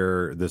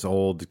vampire, this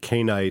old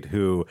Cainite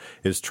who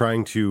is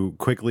trying to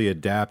quickly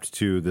adapt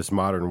to this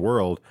modern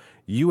world,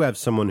 you have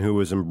someone who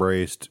was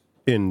embraced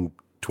in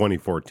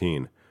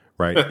 2014,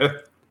 right?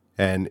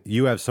 And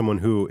you have someone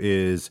who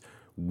is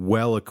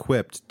well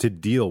equipped to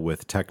deal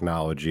with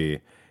technology,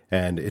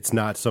 and it's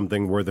not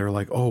something where they're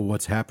like, "Oh,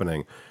 what's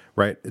happening?"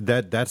 Right?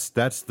 That's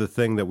the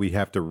thing that we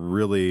have to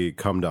really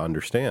come to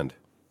understand.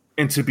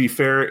 And to be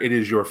fair, it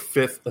is your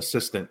fifth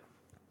assistant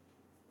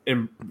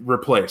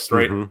replaced,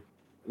 right? Mm-hmm.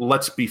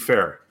 Let's be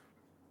fair.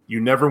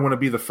 You never want to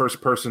be the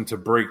first person to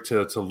break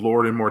to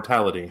Lord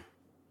Immortality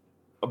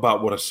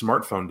about what a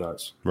smartphone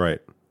does. Right.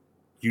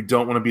 You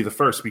don't want to be the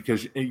first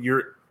because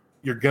you're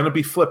going to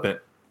be flippant.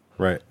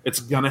 Right. It's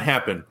going to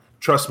happen.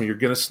 Trust me, you're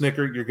going to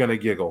snicker, you're going to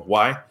giggle.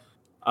 Why?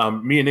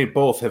 Me and Nate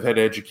both have had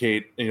to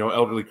educate,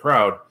 elderly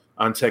crowd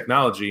on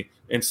technology,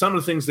 and some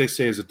of the things they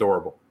say is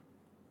adorable.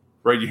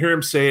 Right, you hear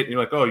him say it, and you're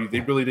like, "Oh,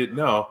 they really didn't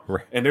know,"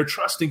 right. And they're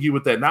trusting you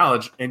with that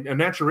knowledge. And a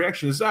natural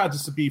reaction is,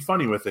 just to be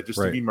funny with it, just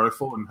right. to be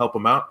mirthful and help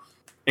them out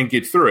and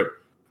get through it.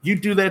 You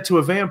do that to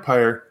a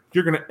vampire,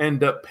 you're going to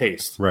end up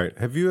paced. Right.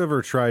 Have you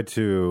ever tried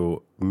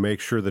to make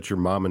sure that your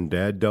mom and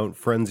dad don't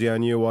frenzy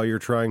on you while you're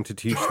trying to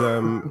teach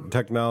them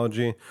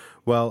technology?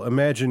 Well,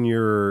 imagine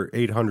your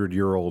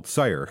 800-year-old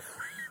sire,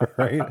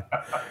 right?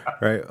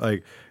 Right,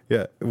 like.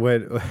 Yeah,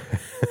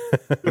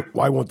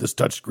 why won't this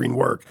touchscreen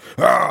work?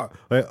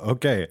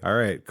 Okay, all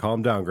right,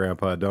 calm down,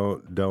 Grandpa.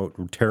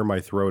 Don't tear my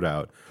throat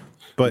out.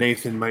 But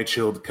Nathan, my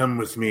child, come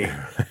with me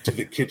to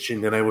the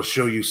kitchen, and I will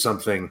show you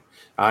something.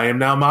 I am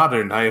now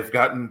modern. I have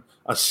gotten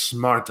a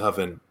smart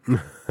oven.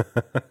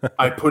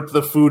 I put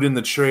the food in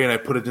the tray, and I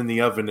put it in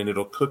the oven, and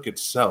it'll cook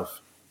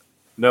itself.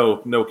 No,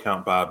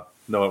 Count Bob.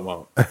 No, it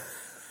won't.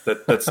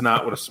 That's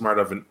not what a smart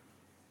oven.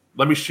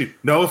 Let me shoot.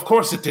 No, of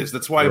course it is.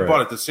 That's why I bought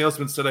it. The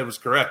salesman said I was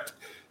correct.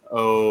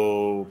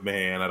 Oh,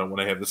 man, I don't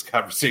want to have this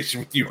conversation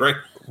with you, right?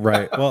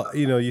 Right. Well,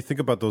 you think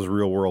about those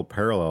real world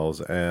parallels,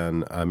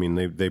 and I mean,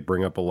 they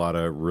bring up a lot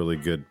of really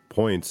good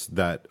points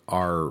that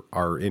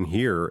are in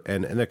here,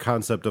 and the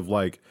concept of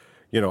like,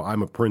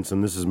 I'm a prince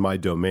and this is my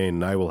domain,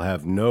 and I will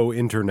have no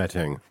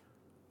interneting.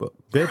 But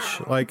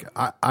bitch, like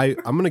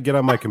I'm gonna get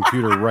on my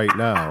computer right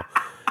now,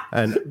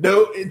 and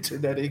no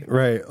interneting.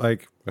 Right?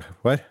 Like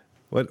what?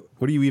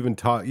 What do you even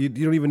talk? You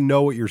don't even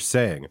know what you're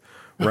saying,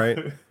 right?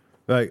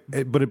 But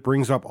it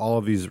brings up all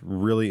of these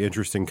really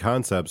interesting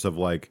concepts of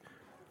like,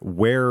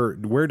 where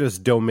does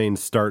domain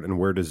start and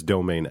where does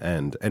domain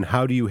end, and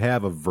how do you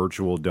have a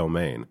virtual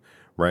domain,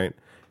 right?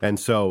 And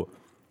so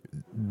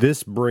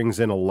this brings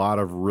in a lot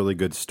of really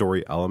good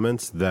story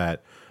elements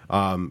that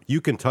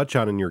you can touch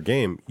on in your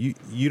game.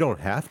 You don't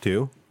have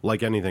to,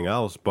 like anything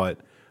else, but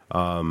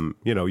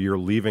you're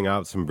leaving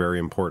out some very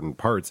important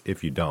parts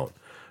if you don't.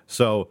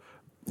 So.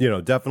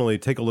 Definitely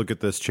take a look at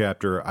this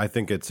chapter. I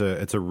think it's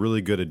a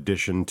really good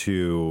addition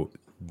to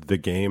the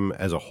game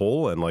as a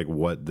whole and like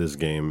what this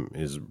game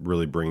is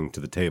really bringing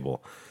to the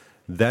table.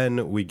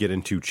 Then we get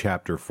into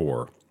chapter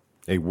 4,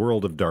 A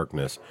World of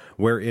Darkness,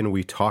 wherein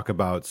we talk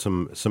about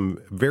some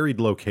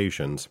varied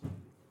locations.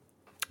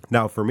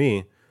 Now, for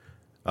me,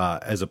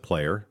 as a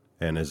player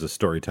and as a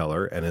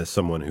storyteller and as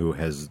someone who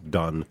has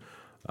done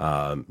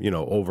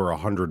over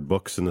 100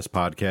 books in this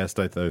podcast,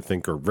 I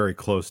think, or very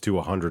close to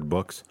 100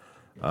 books.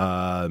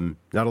 Not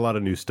a lot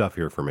of new stuff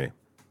here for me.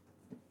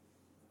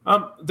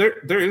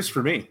 There is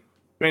for me,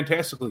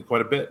 fantastically,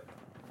 quite a bit.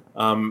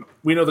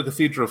 We know the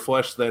Cathedral of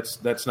Flesh.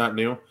 That's not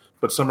new,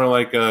 but somewhere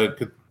like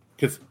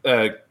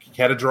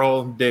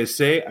Catedral de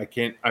Se, I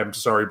can't. I'm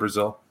sorry,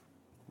 Brazil.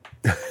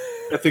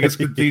 I think it's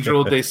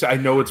Cathedral de Se. I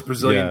know it's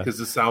Brazilian because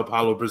the Sao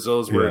Paulo,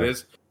 Brazil is where it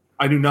is.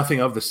 I knew nothing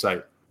of the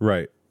site.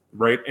 Right,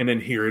 and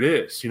then here it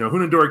is.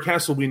 Hunandora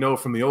Castle we know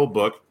from the old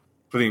book.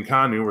 For the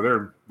Nkanu, where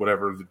they're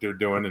whatever they're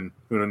doing in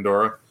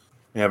Hunandora,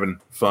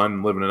 having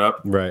fun, living it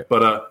up. Right.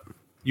 But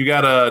you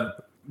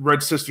got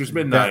Red Sisters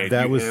Midnight.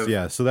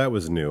 So that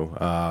was new.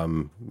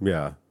 But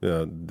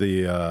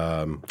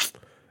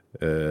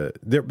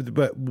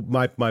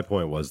my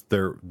point was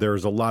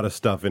there's a lot of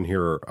stuff in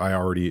here.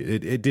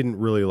 It didn't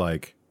really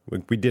like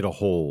we did a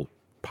whole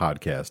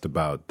podcast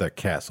about that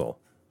castle.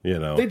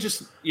 They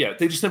just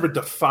never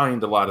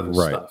defined a lot of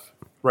this stuff.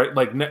 Right,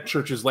 like Net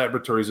Church's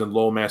Laboratories in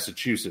Lowell,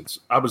 Massachusetts.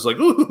 I was like,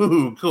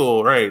 ooh,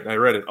 cool, right. I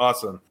read it,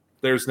 awesome.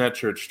 There's Net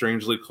Church,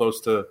 strangely close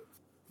to,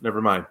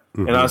 never mind.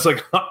 Mm-hmm. And I was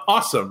like,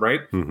 awesome,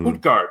 right? Mm-hmm.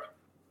 Utgard.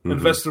 Mm-hmm.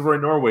 And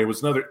Vestervoy, Norway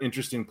was another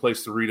interesting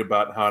place to read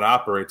about how it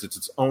operates. It's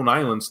its own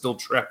island, still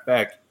trapped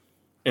back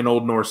in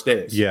Old Norse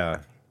days. Yeah.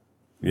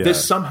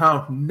 This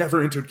somehow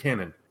never entered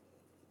canon.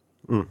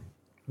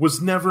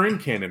 Was never in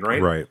canon,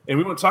 right? Right. And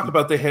we want to talk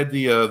about they had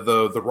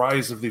the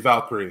rise of the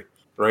Valkyrie,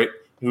 right?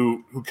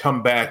 Who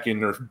come back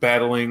and are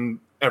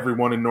battling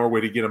everyone in Norway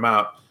to get them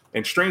out.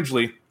 And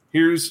strangely,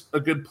 here's a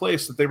good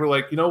place that they were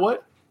like, you know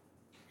what?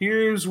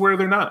 Here's where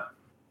they're not.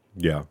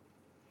 Yeah.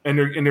 and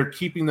they're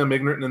keeping them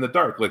ignorant and in the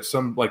dark. Like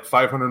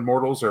 500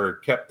 mortals are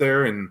kept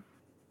there, and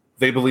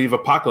they believe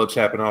apocalypse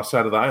happened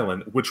outside of the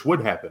island, which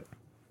would happen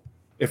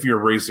if you're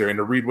raised there. And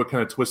to read what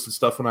kind of twisted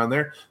stuff went on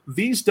there,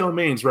 these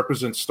domains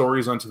represent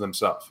stories unto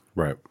themselves.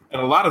 Right.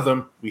 And a lot of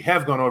them we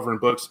have gone over in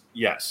books,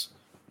 yes.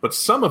 But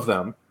some of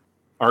them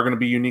are going to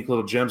be unique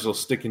little gems that'll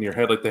stick in your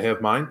head like they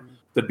have mine.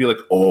 That'd be like,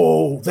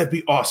 oh, that'd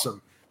be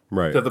awesome.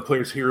 Right. That the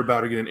players hear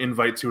about or get an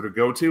invite to or to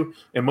go to.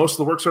 And most of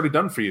the work's already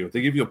done for you.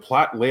 They give you a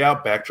plot,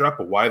 layout, backdrop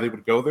of why they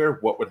would go there,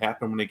 what would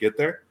happen when they get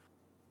there.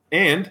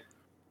 And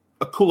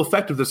a cool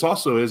effect of this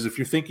also is if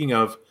you're thinking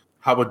of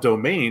how a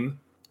domain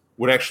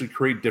would actually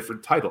create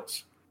different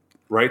titles,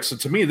 right? So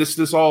to me,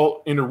 this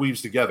all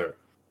interweaves together.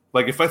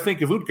 Like if I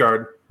think of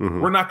Utgard,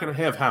 we're not going to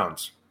have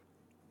hounds,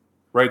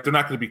 right? They're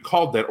not going to be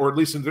called that, or at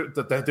least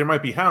there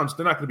might be hounds.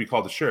 They're not going to be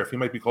called the sheriff. He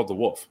might be called the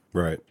wolf.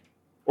 Right.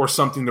 Or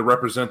something to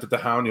represent that the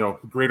hound,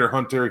 greater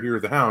hunter, here are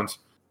the hounds,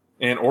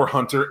 or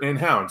hunter and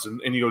hounds.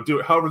 And you go do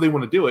it however they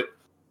want to do it.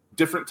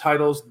 Different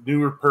titles,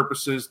 newer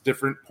purposes,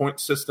 different point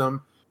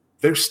system.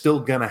 They're still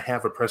going to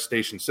have a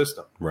prestation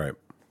system. Right.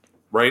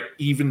 Right?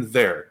 Even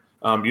there.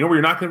 Where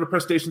you're not going to have a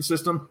prestation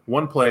system?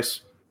 One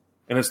place,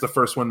 and it's the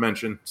first one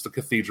mentioned. It's the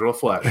Cathedral of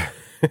Flesh.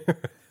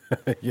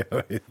 yeah.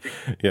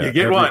 You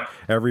get one.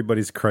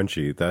 Everybody's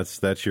crunchy.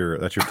 That's your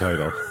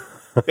title.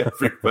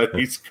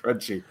 Everybody's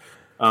crunchy.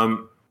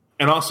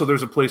 And also,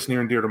 there's a place near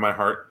and dear to my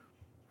heart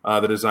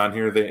that is on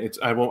here.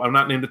 I'm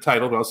not named a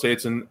title, but I'll say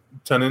it's in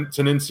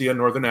Tunisia,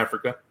 Northern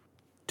Africa.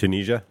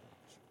 Tunisia?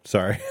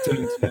 Sorry.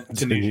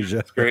 Tunisia.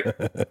 It's great.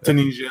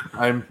 Tunisia.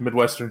 I'm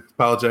Midwestern.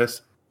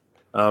 Apologize.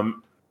 The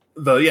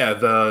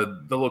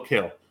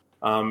locale.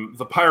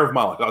 The Pyre of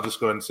Moloch. I'll just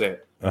go ahead and say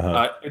it.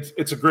 Uh-huh.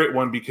 It's a great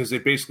one because they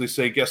basically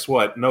say, guess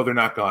what? No, they're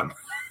not gone.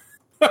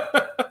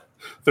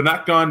 They're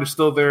not gone. They're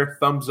still there.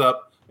 Thumbs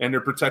up. And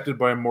they're protected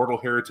by a Mortal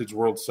Heritage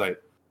World Site.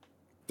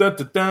 Dun,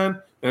 dun,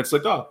 dun. And it's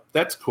like, oh,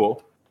 that's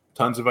cool.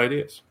 Tons of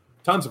ideas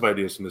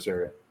in this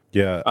area.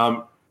 Yeah.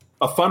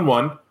 A fun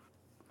one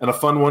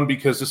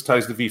because this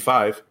ties to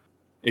V5.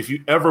 If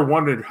you ever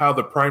wondered how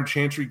the Prime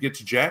Chantry gets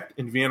jacked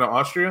in Vienna,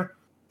 Austria,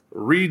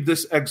 read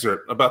this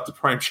excerpt about the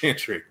Prime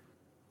Chantry.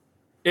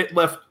 It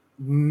left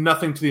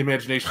nothing to the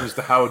imagination as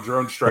to how a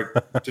drone strike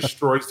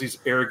destroys these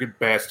arrogant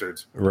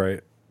bastards.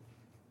 Right.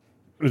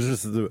 It's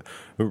just the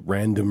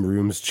random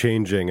rooms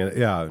changing.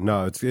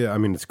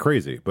 It's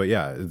crazy. But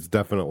yeah, it's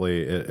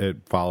definitely, it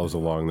follows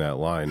along that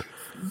line.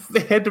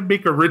 They had to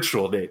make a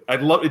ritual, Nate.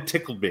 It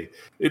tickled me.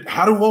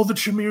 How do all the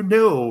Tremere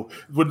know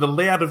when the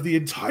layout of the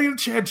entire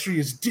Chantry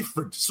is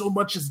different so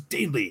much as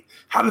daily?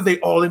 How do they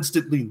all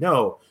instantly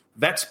know?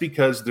 That's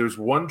because there's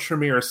one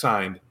Tremere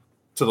assigned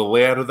to the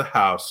layout of the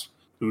house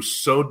whose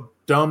so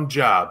dumb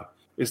job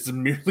is to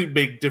merely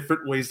make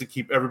different ways to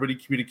keep everybody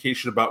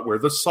communication about where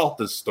the salt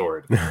is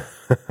stored.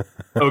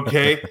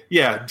 Okay?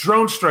 Yeah,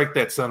 drone strike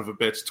that son of a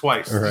bitch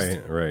twice.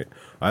 Right.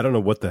 I don't know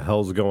what the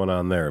hell's going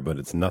on there, but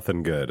it's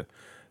nothing good.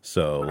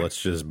 So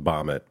let's just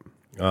bomb it.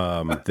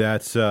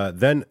 That's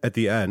then at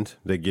the end,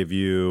 they give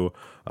you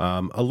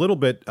a little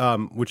bit,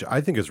 which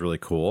I think is really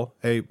cool,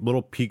 a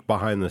little peek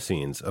behind the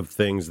scenes of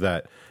things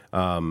that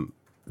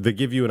they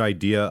give you an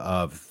idea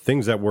of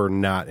things that were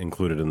not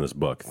included in this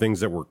book,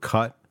 things that were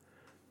cut,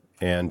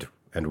 and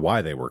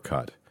why they were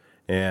cut.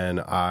 And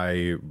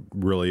I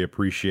really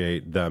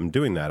appreciate them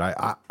doing that.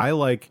 I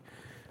like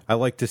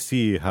to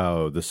see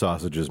how the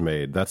sausage is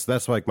made.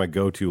 That's like my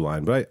go-to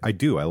line. But I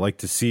like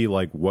to see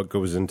like what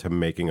goes into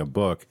making a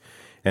book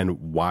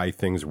and why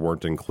things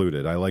weren't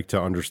included. I like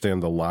to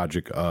understand the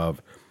logic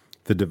of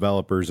the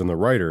developers and the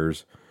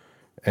writers.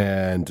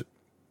 And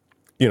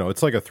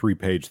it's like a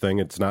 3-page thing.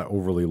 It's not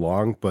overly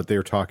long, but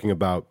they're talking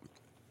about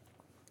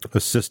a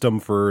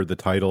system for the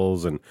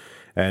titles and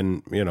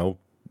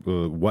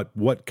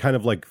what kind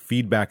of like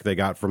feedback they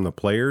got from the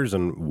players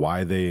and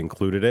why they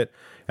included it,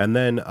 and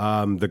then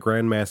the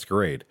Grand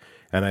Masquerade.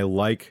 And I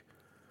like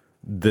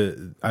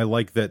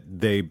that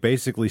they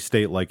basically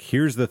state like,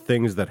 here's the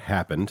things that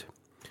happened,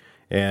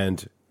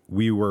 and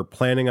we were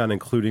planning on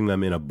including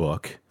them in a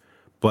book,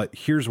 but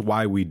here's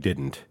why we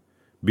didn't,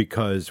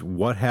 because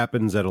what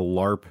happens at a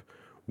LARP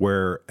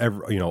where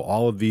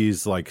all of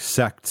these like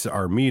sects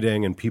are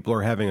meeting and people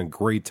are having a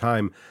great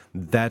time,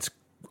 that's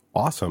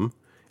awesome.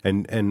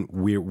 And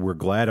we're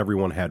glad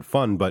everyone had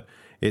fun, but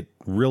it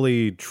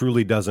really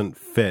truly doesn't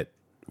fit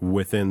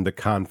within the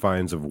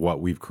confines of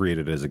what we've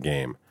created as a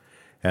game.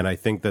 And I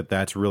think that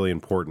that's really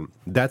important.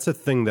 That's a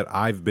thing that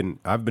I've been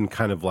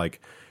kind of like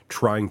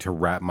trying to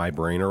wrap my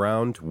brain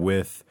around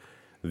with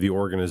the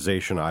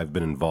organization I've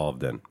been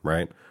involved in,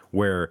 right?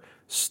 Where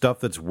stuff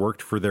that's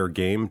worked for their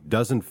game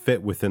doesn't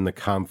fit within the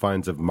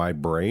confines of my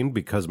brain,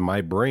 because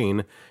my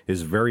brain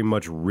is very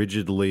much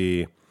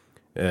rigidly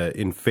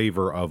in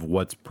favor of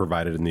what's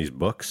provided in these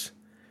books.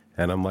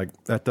 And I'm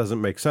like, that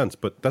doesn't make sense,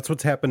 but that's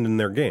what's happened in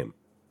their game.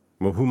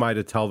 Well, who am I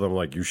to tell them,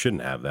 like, you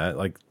shouldn't have that?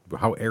 Like,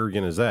 how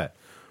arrogant is that?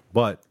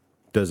 But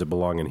does it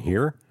belong in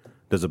here?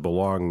 Does it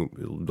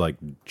belong, like,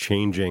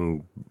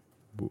 changing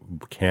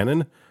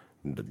canon?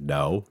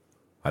 No,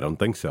 I don't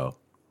think so.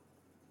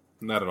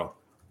 Not at all.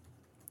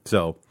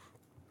 So,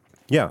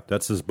 yeah,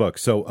 that's his book.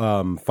 So,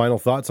 final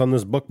thoughts on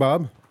this book,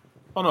 Bob?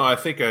 Oh, no, I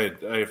think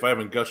if I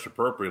haven't gushed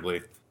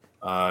appropriately,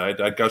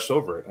 I gushed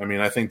over it. I mean,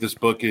 I think this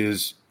book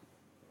is,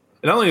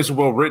 not only is it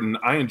well written,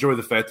 I enjoy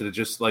the fact that it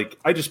just, like,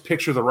 I just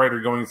picture the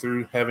writer going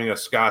through, having a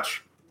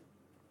scotch,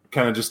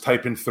 kind of just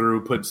typing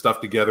through, putting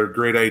stuff together,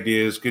 great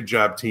ideas, good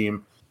job,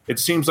 team. It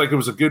seems like it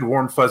was a good,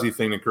 warm, fuzzy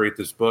thing to create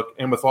this book.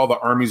 And with all the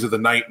armies of the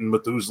night and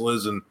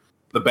Methuselahs and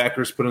the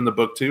backers put in the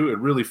book too, it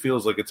really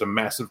feels like it's a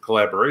massive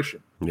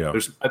collaboration. Yeah.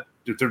 This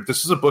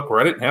is a book where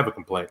I didn't have a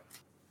complaint.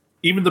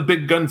 Even the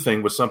big gun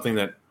thing was something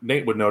that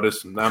Nate would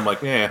notice, and I'm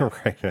like, eh.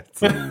 Right.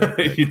 It's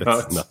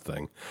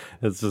nothing.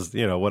 It's just,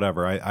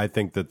 whatever. I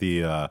think that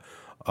the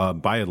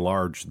by and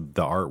large,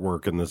 the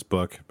artwork in this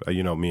book,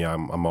 me,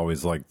 I'm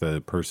always like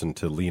the person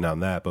to lean on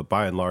that, but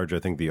by and large, I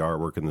think the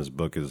artwork in this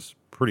book is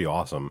pretty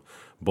awesome.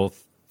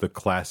 Both the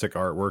classic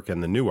artwork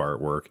and the new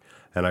artwork.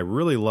 And I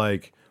really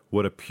like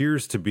what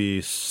appears to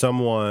be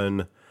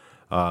someone,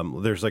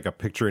 there's like a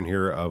picture in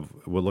here of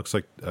what looks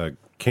like a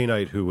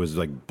K-Knight who was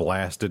like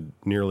blasted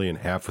nearly in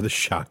half with a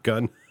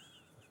shotgun.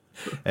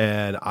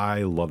 And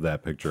I love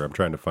that picture. I'm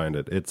trying to find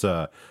it. It's,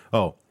 so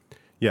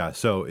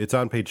it's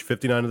on page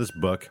 59 of this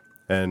book.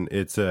 And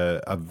it's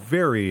a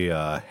very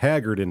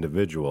haggard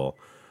individual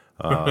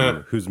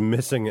who's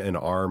missing an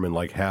arm and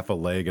like half a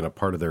leg and a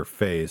part of their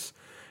face.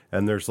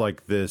 And there's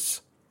like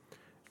this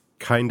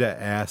kind of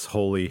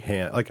assholey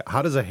hand. Like,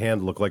 how does a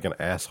hand look like an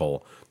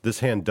asshole? This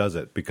hand does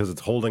it because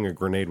it's holding a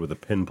grenade with a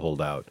pin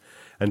pulled out.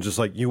 And just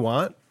like, you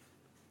want?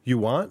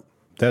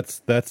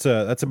 That's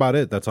about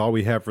it. That's all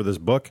we have for this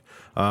book.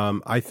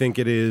 I think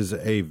it is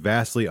a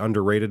vastly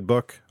underrated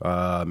book,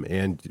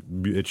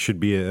 and it should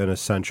be an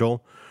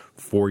essential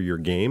for your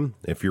game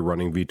if you're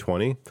running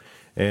V20.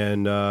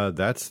 And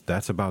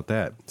that's about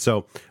that.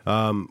 So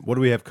what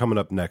do we have coming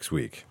up next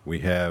week?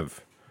 We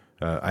have...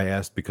 I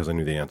asked because I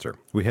knew the answer.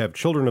 We have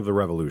Children of the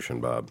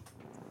Revolution, Bob.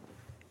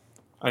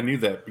 I knew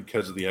that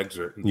because of the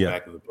excerpt in the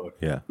back of the book.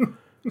 Yeah.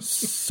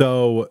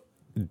 So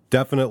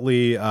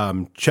definitely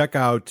check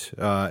out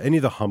any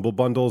of the Humble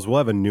Bundles. We'll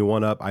have a new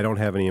one up. I don't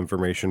have any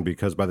information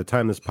because by the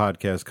time this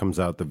podcast comes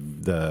out,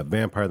 the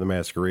Vampire the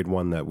Masquerade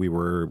one that we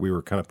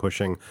were kind of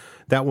pushing,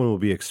 that one will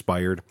be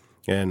expired.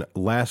 And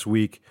last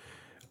week,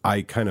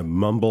 I kind of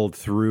mumbled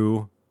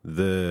through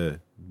the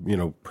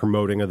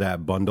promoting of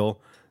that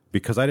bundle,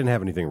 because I didn't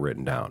have anything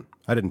written down.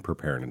 I didn't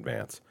prepare in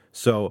advance.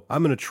 So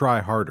I'm going to try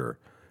harder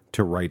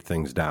to write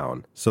things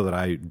down so that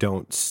I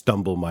don't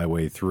stumble my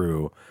way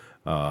through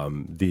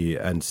the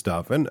end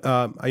stuff. And,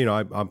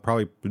 I'll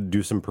probably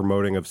do some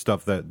promoting of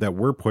stuff that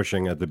we're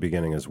pushing at the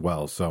beginning as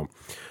well. So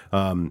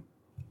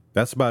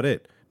that's about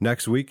it.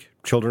 Next week,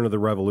 Children of the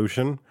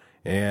Revolution.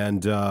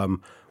 And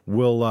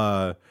we'll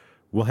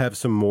have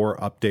some more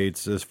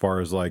updates as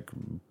far as like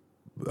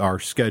our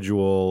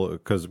schedule,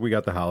 because we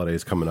got the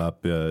holidays coming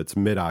up. It's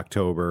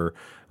mid-October.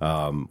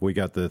 We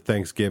got the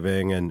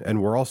Thanksgiving,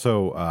 and we're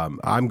also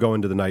I'm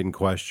going to the Night in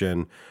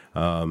Question.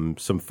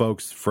 Some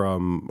folks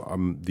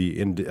from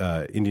the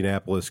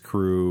Indianapolis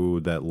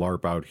crew that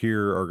LARP out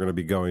here are going to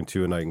be going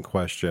to a Night in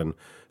Question.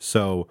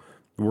 So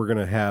we're going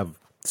to have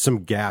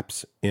some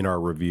gaps in our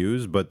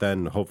reviews, but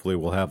then hopefully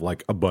we'll have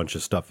like a bunch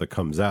of stuff that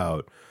comes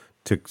out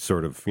to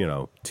sort of,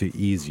 to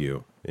ease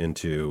you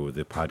into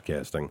the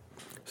podcasting.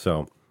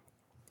 So...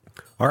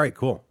 all right,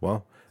 cool.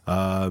 Well,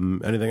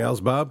 anything else,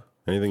 Bob?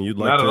 Anything you'd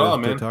like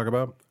to talk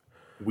about?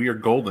 We are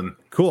golden.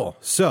 Cool.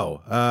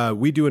 So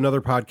we do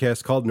another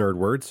podcast called Nerd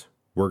Words.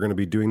 We're going to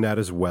be doing that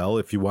as well.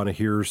 If you want to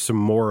hear some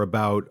more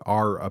about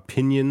our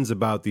opinions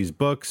about these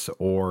books,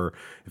 or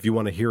if you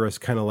want to hear us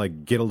kind of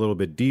like get a little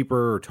bit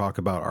deeper or talk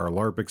about our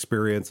LARP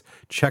experience,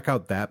 check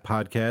out that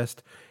podcast.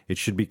 It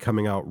should be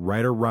coming out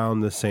right around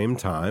the same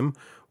time.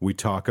 We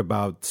talk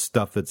about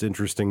stuff that's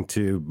interesting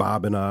to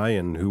Bob and I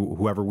and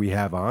whoever we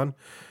have on.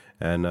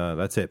 And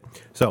that's it.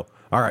 So,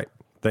 all right.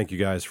 Thank you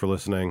guys for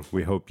listening.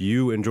 We hope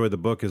you enjoy the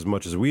book as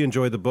much as we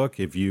enjoy the book.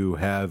 If you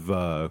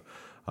have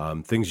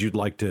things you'd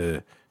like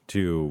to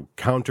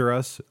counter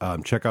us,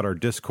 check out our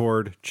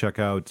Discord, check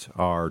out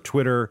our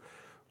Twitter,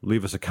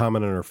 leave us a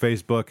comment on our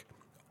Facebook.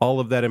 All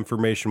of that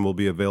information will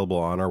be available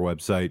on our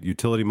website,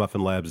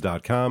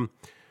 utilitymuffinlabs.com.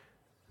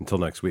 Until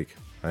next week,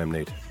 I am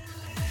Nate.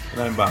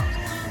 And I'm Bob.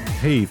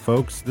 Hey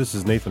folks, this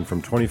is Nathan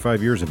from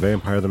 25 Years of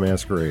Vampire the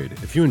Masquerade.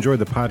 If you enjoyed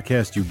the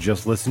podcast you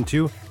just listened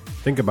to,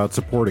 think about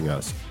supporting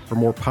us. For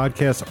more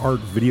podcasts, art,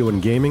 video, and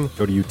gaming,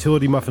 go to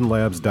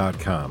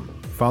utilitymuffinlabs.com.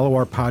 Follow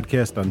our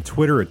podcast on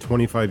Twitter at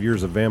 25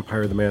 Years of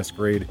Vampire the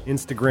Masquerade,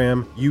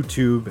 Instagram,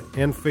 YouTube,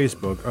 and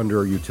Facebook under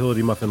our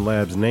Utility Muffin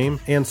Labs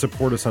name, and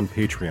support us on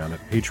Patreon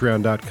at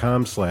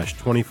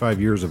patreon.com/25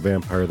 Years of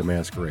Vampire the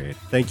Masquerade.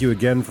 Thank you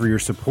again for your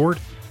support.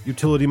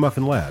 Utility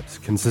Muffin Labs,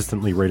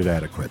 consistently rated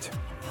adequate.